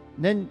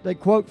 And then they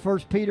quote 1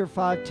 Peter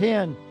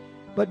 5:10,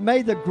 but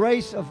may the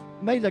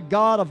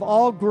God of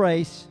all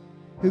grace,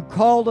 who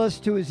called us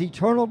to his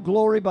eternal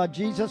glory by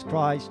Jesus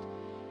Christ,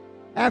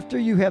 after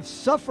you have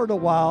suffered a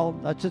while,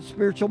 that's a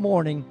spiritual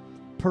mourning,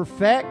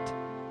 perfect,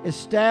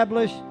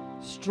 establish,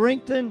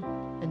 strengthen,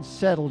 and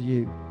settle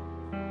you.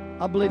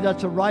 I believe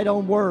that's a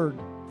right-on word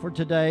for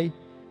today.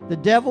 The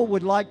devil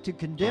would like to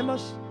condemn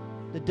us.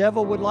 The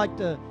devil would like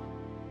to,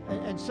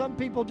 and some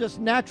people just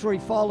naturally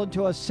fall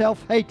into a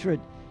self-hatred.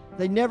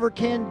 They never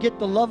can get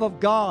the love of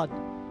God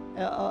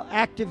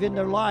active in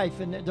their life,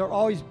 and they're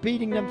always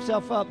beating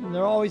themselves up, and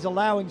they're always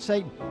allowing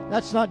Satan.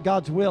 That's not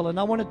God's will. And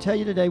I want to tell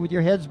you today, with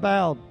your heads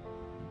bowed,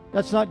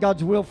 that's not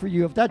God's will for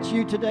you. If that's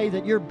you today,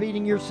 that you're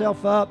beating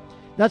yourself up,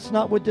 that's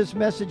not what this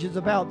message is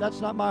about.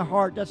 That's not my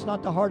heart. That's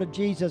not the heart of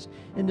Jesus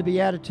in the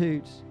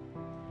Beatitudes.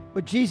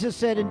 But Jesus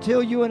said,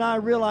 until you and I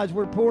realize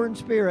we're poor in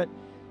spirit,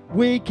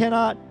 we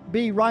cannot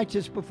be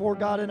righteous before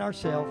God in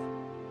ourselves.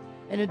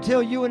 And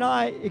until you and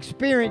I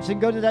experience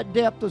and go to that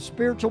depth of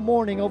spiritual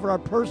mourning over our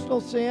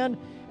personal sin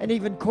and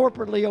even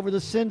corporately over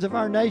the sins of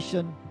our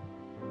nation,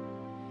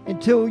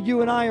 until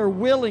you and I are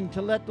willing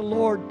to let the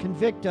Lord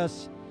convict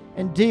us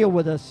and deal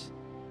with us,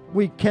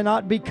 we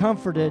cannot be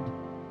comforted.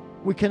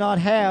 We cannot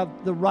have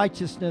the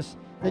righteousness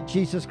that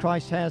Jesus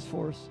Christ has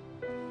for us.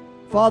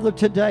 Father,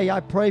 today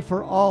I pray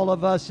for all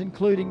of us,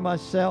 including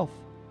myself.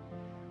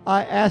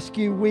 I ask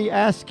you, we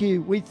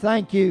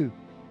thank you.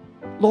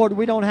 Lord,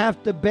 we don't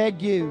have to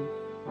beg you.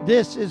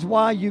 This is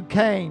why you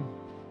came.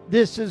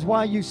 This is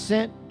why you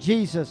sent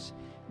Jesus.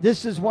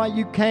 This is why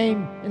you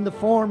came in the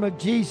form of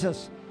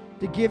Jesus,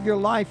 to give your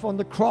life on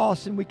the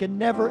cross, and we can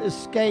never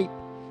escape.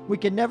 We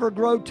can never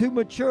grow too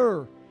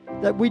mature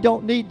that we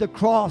don't need the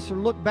cross or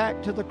look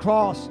back to the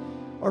cross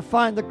or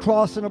find the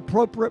cross an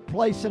appropriate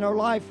place in our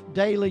life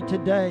daily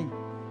today.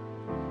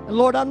 And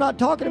Lord, I'm not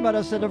talking about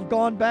us that have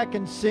gone back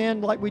and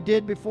sinned like we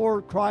did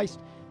before Christ,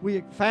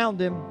 we found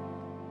him.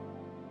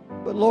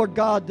 But Lord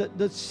God,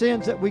 the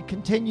sins that we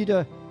continue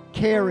to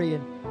carry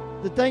and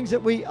the things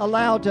that we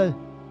allow to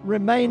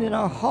remain in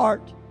our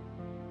heart,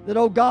 that,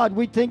 oh God,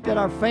 we think that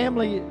our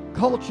family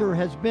culture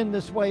has been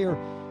this way, or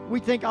we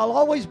think I'll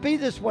always be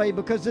this way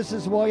because this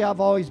is the way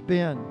I've always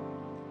been.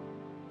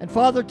 And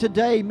Father,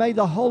 today, may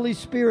the Holy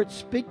Spirit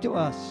speak to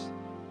us.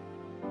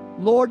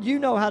 Lord, you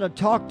know how to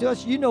talk to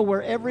us. You know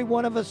where every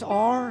one of us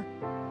are.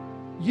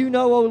 You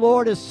know, O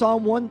Lord, as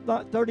Psalm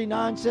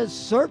 139 says,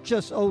 search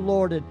us, O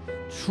Lord, and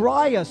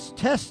try us,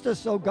 test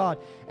us, O God,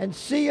 and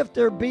see if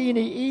there be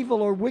any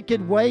evil or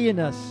wicked way in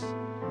us.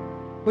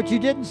 But you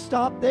didn't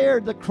stop there.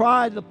 The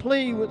cry, the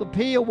plea, the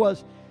appeal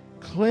was,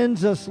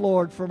 cleanse us,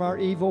 Lord, from our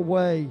evil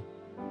way.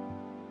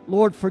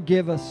 Lord,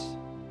 forgive us.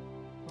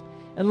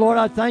 And Lord,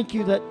 I thank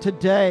you that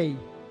today,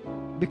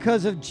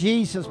 because of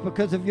Jesus,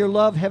 because of your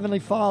love, Heavenly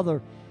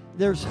Father,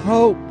 there's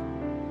hope.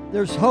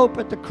 There's hope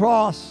at the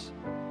cross.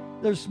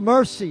 There's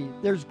mercy.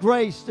 There's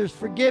grace. There's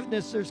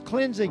forgiveness. There's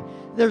cleansing.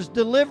 There's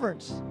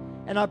deliverance.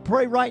 And I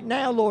pray right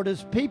now, Lord,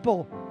 as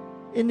people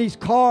in these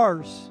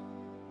cars,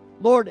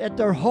 Lord, at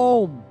their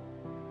home,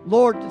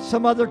 Lord, at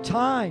some other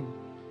time,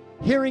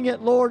 hearing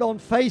it, Lord, on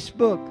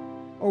Facebook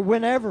or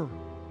whenever.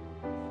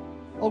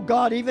 Oh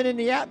God, even in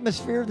the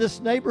atmosphere of this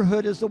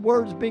neighborhood, as the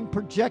words being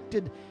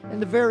projected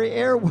in the very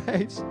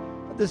airwaves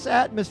of this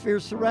atmosphere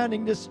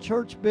surrounding this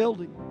church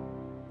building,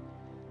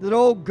 that,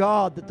 oh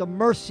God, that the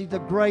mercy, the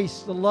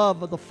grace, the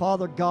love of the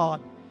Father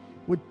God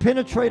would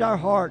penetrate our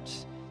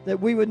hearts, that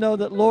we would know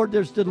that, Lord,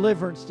 there's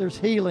deliverance, there's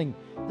healing,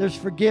 there's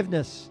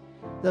forgiveness,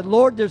 that,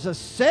 Lord, there's a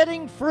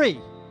setting free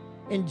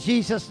in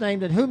Jesus' name,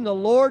 that whom the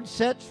Lord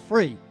sets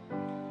free,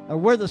 or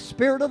where the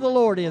Spirit of the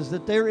Lord is,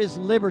 that there is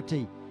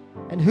liberty.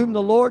 And whom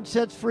the Lord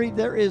sets free,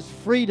 there is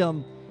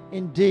freedom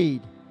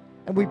indeed.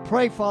 And we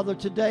pray, Father,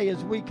 today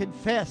as we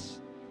confess,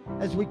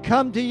 as we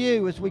come to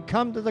you, as we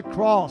come to the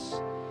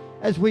cross,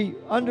 as we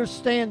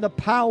understand the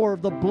power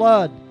of the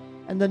blood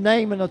and the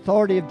name and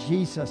authority of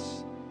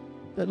Jesus,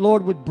 that,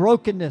 Lord, with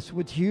brokenness,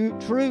 with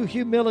true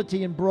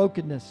humility and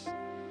brokenness,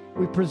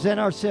 we present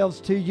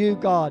ourselves to you,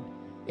 God,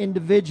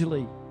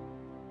 individually.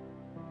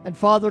 And,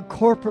 Father,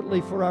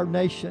 corporately for our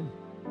nation.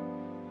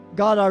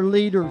 God, our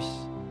leaders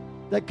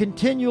that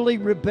continually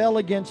rebel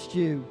against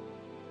you,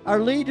 our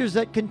leaders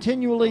that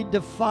continually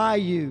defy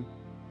you,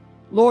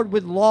 Lord,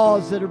 with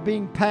laws that are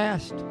being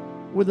passed,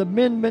 with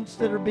amendments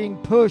that are being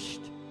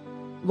pushed,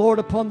 Lord,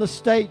 upon the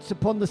states,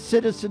 upon the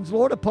citizens,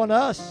 Lord, upon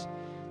us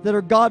that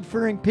are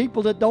God-fearing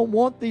people that don't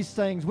want these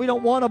things. We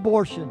don't want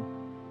abortion.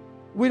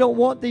 We don't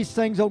want these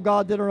things, oh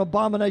God, that are an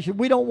abomination.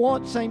 We don't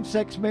want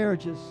same-sex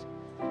marriages.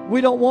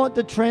 We don't want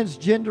the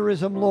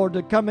transgenderism, Lord,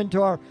 to come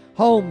into our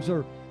homes.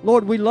 Or,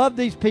 Lord, we love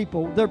these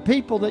people. They're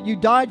people that you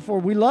died for.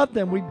 We love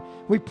them.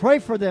 We pray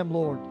for them,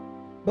 Lord.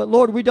 But,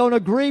 Lord, we don't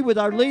agree with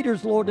our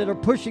leaders, Lord, that are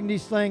pushing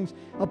these things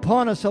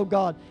upon us, oh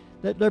God.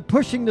 That they're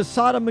pushing the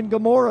Sodom and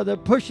Gomorrah. They're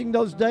pushing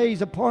those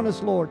days upon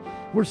us, Lord.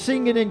 We're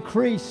seeing it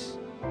increase.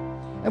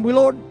 And we,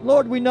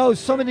 Lord, we know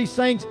some of these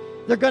things,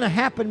 they're going to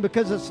happen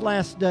because it's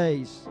last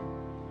days.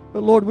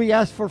 But Lord, we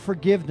ask for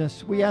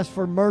forgiveness. We ask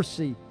for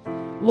mercy.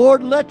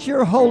 Lord, let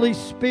your Holy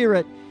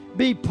Spirit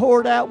be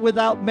poured out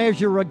without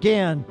measure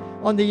again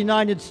on the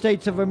United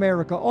States of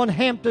America, on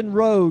Hampton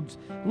Roads,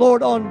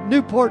 Lord, on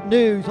Newport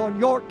News, on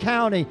York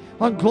County,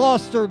 on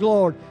Gloucester,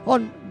 Lord,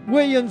 on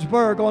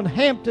Williamsburg, on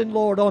Hampton,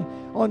 Lord,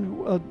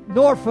 on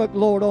Norfolk,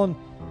 Lord, on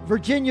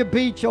Virginia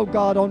Beach, oh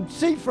God, on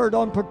Seaford,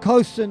 on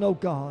Pocosin, oh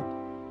God.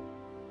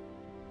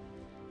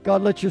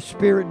 God, let your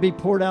Spirit be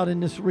poured out in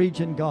this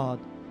region, God,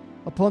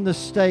 upon this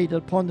state,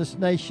 upon this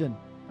nation.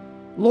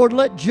 Lord,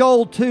 let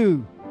Joel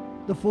 2,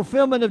 the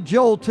fulfillment of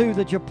Joel 2,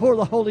 that you pour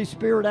the Holy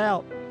Spirit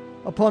out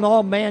upon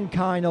all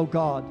mankind, oh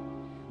God.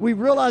 We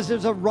realize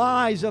there's a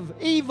rise of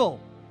evil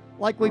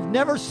like we've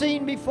never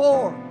seen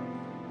before.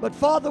 But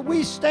Father,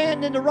 we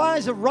stand in the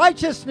rise of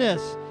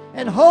righteousness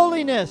and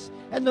holiness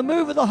and the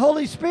move of the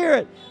Holy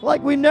Spirit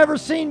like we've never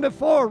seen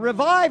before.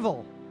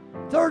 Revival,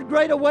 third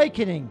great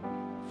awakening.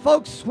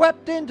 Folks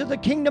swept into the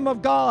kingdom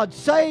of God,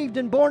 saved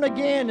and born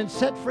again and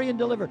set free and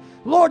delivered.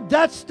 Lord,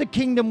 that's the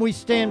kingdom we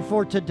stand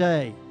for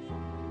today.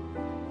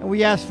 And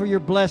we ask for your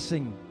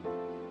blessing.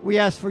 We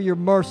ask for your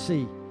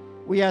mercy.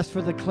 We ask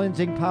for the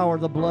cleansing power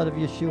of the blood of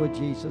Yeshua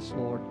Jesus,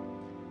 Lord.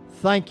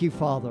 Thank you,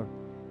 Father.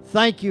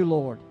 Thank you,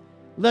 Lord.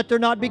 Let there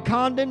not be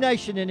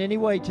condemnation in any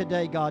way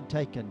today, God,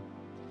 taken.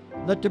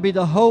 Let there be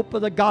the hope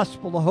of the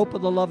gospel, the hope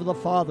of the love of the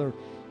Father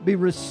be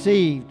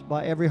received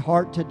by every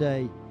heart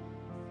today.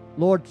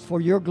 Lord, for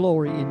your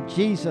glory, in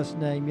Jesus'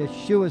 name,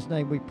 Yeshua's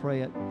name, we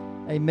pray it.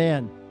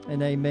 Amen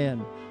and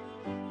amen.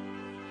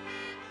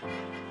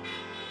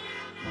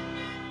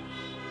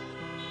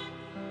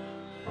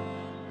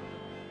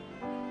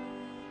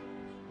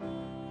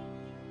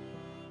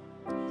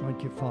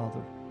 Thank you,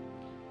 Father.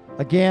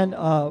 Again,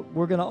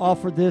 we're going to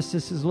offer this.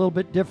 This is a little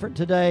bit different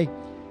today.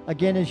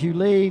 Again, as you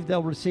leave,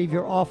 they'll receive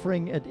your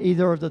offering at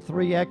either of the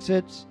 3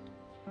 exits.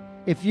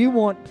 If you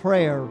want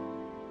prayer,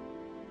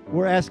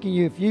 we're asking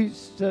you, if you,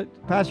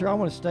 Pastor, I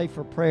want to stay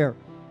for prayer.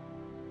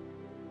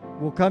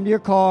 We'll come to your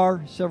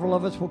car. Several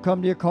of us will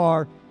come to your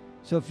car.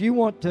 So if you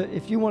want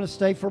to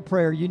stay for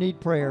prayer, you need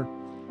prayer.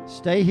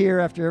 Stay here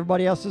after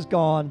everybody else is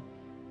gone.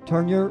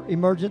 Turn your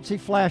emergency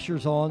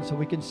flashers on so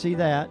we can see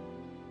that,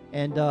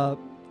 and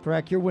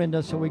crack your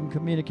windows so we can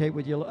communicate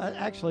with you.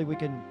 Actually, we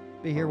can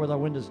be here with our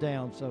windows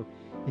down. So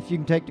if you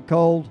can take the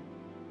cold,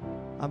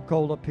 I'm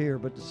cold up here,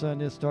 but the sun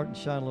is starting to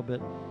shine a little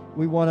bit.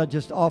 We want to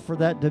just offer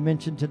that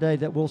dimension today,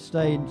 that we'll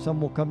stay and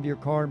some will come to your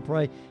car and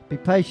pray. Be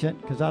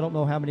patient, because I don't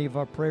know how many of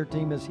our prayer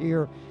team is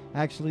here.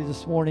 Actually,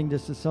 this morning,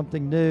 this is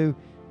something new.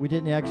 We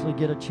didn't actually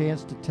get a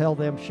chance to tell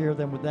them, share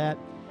them with that.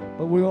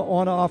 But we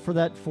want to offer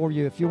that for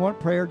you. If you want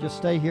prayer, just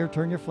stay here,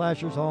 turn your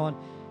flashers on,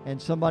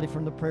 and somebody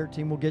from the prayer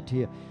team will get to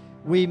you.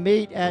 We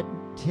meet at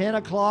 10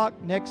 o'clock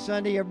next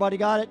Sunday. Everybody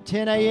got it?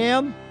 10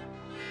 a.m.?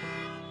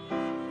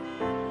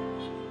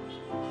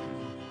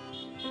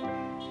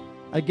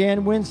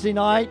 Again, Wednesday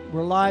night,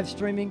 we're live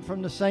streaming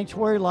from the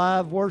sanctuary,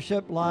 live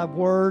worship, live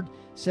word,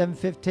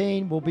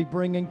 7:15. We'll be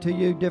bringing to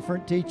you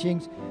different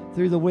teachings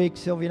through the week.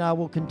 Sylvia and I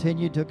will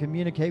continue to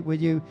communicate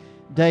with you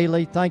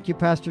daily. Thank you,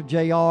 Pastor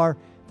JR.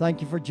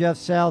 Thank you for Jeff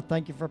South.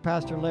 Thank you for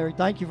Pastor Larry.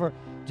 Thank you for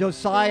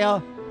Josiah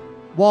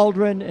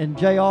Waldron and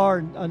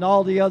JR and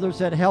all the others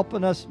that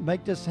helping us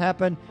make this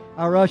happen.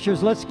 Our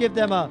ushers, let's give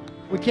them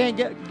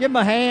give them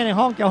a hand and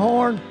honk your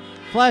horn,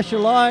 flash your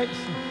lights.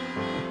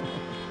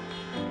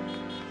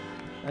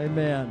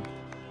 Amen.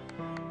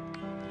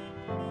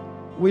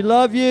 We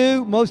love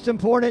you. Most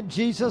important,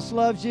 Jesus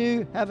loves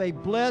you. Have a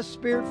blessed,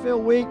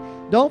 Spirit-filled week.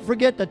 Don't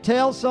forget to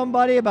tell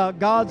somebody about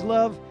God's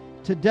love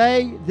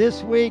today,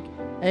 this week.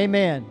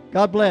 Amen.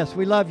 God bless.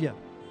 We love you.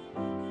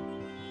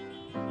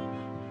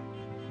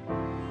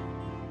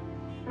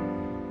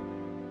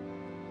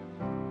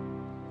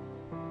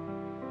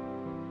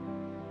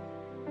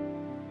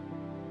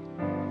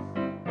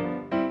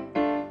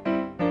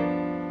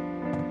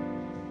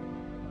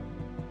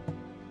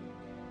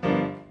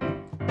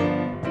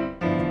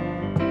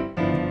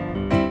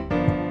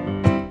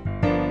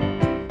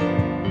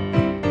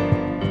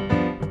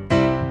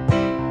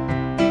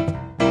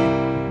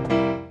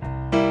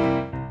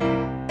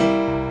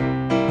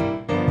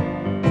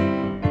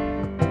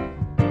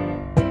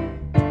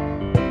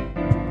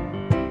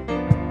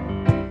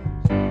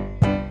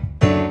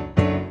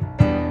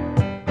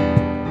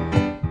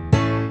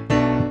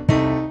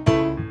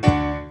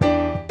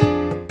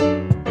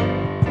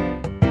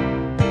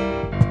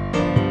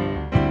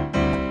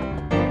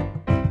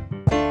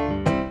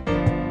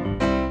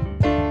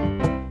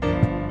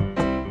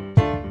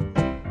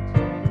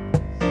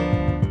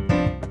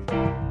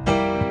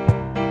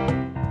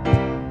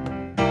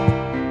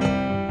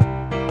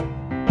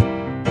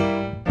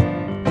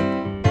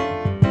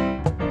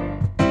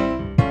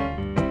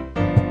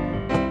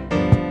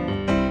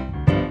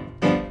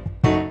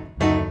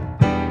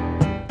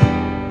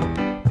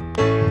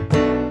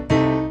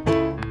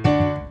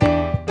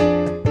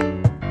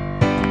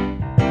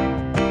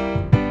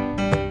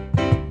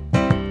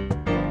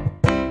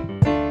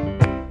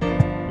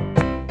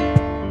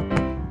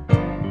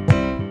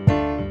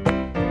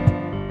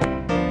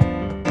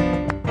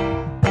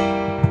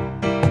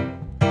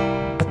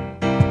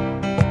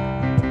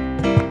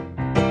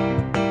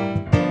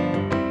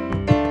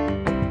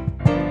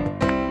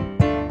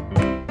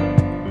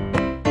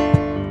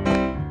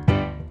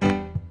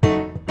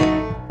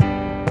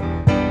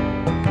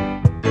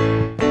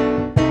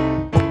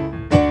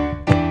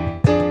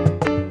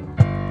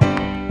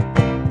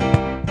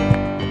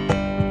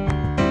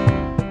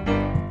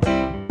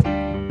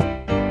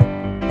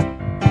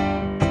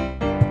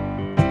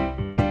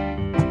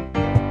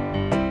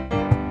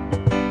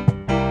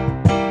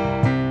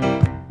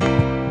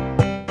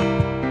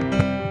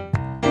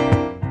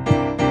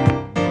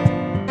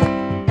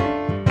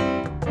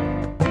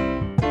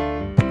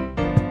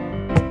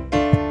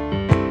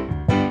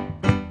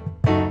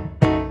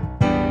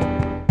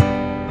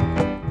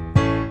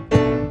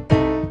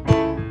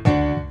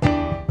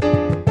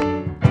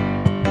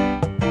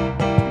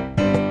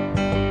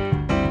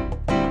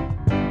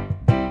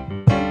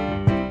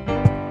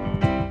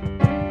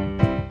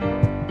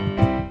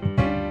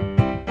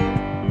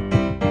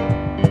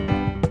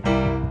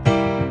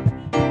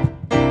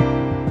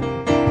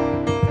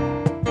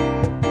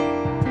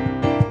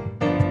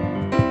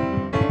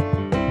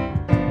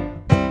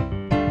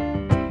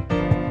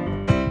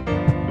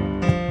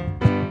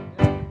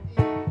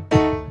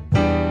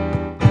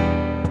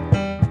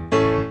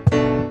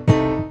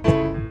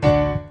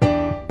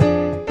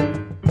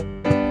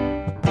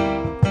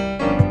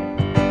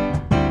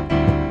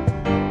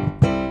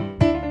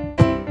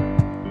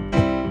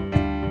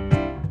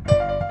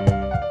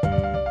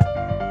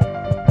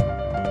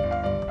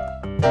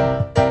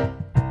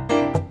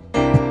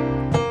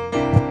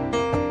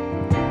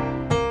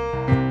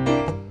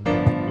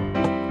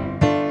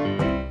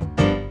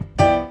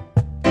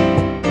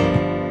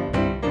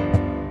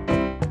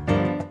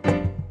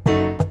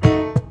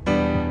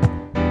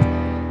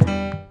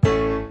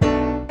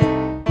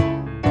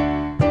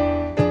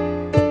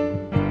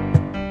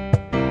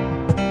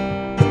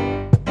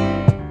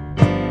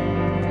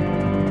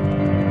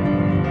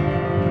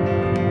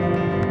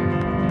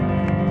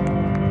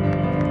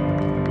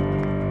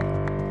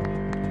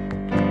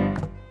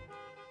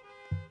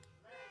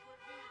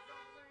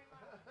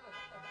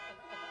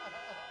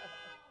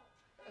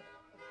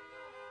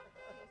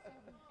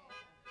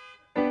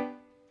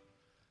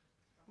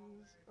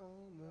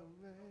 on the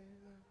way.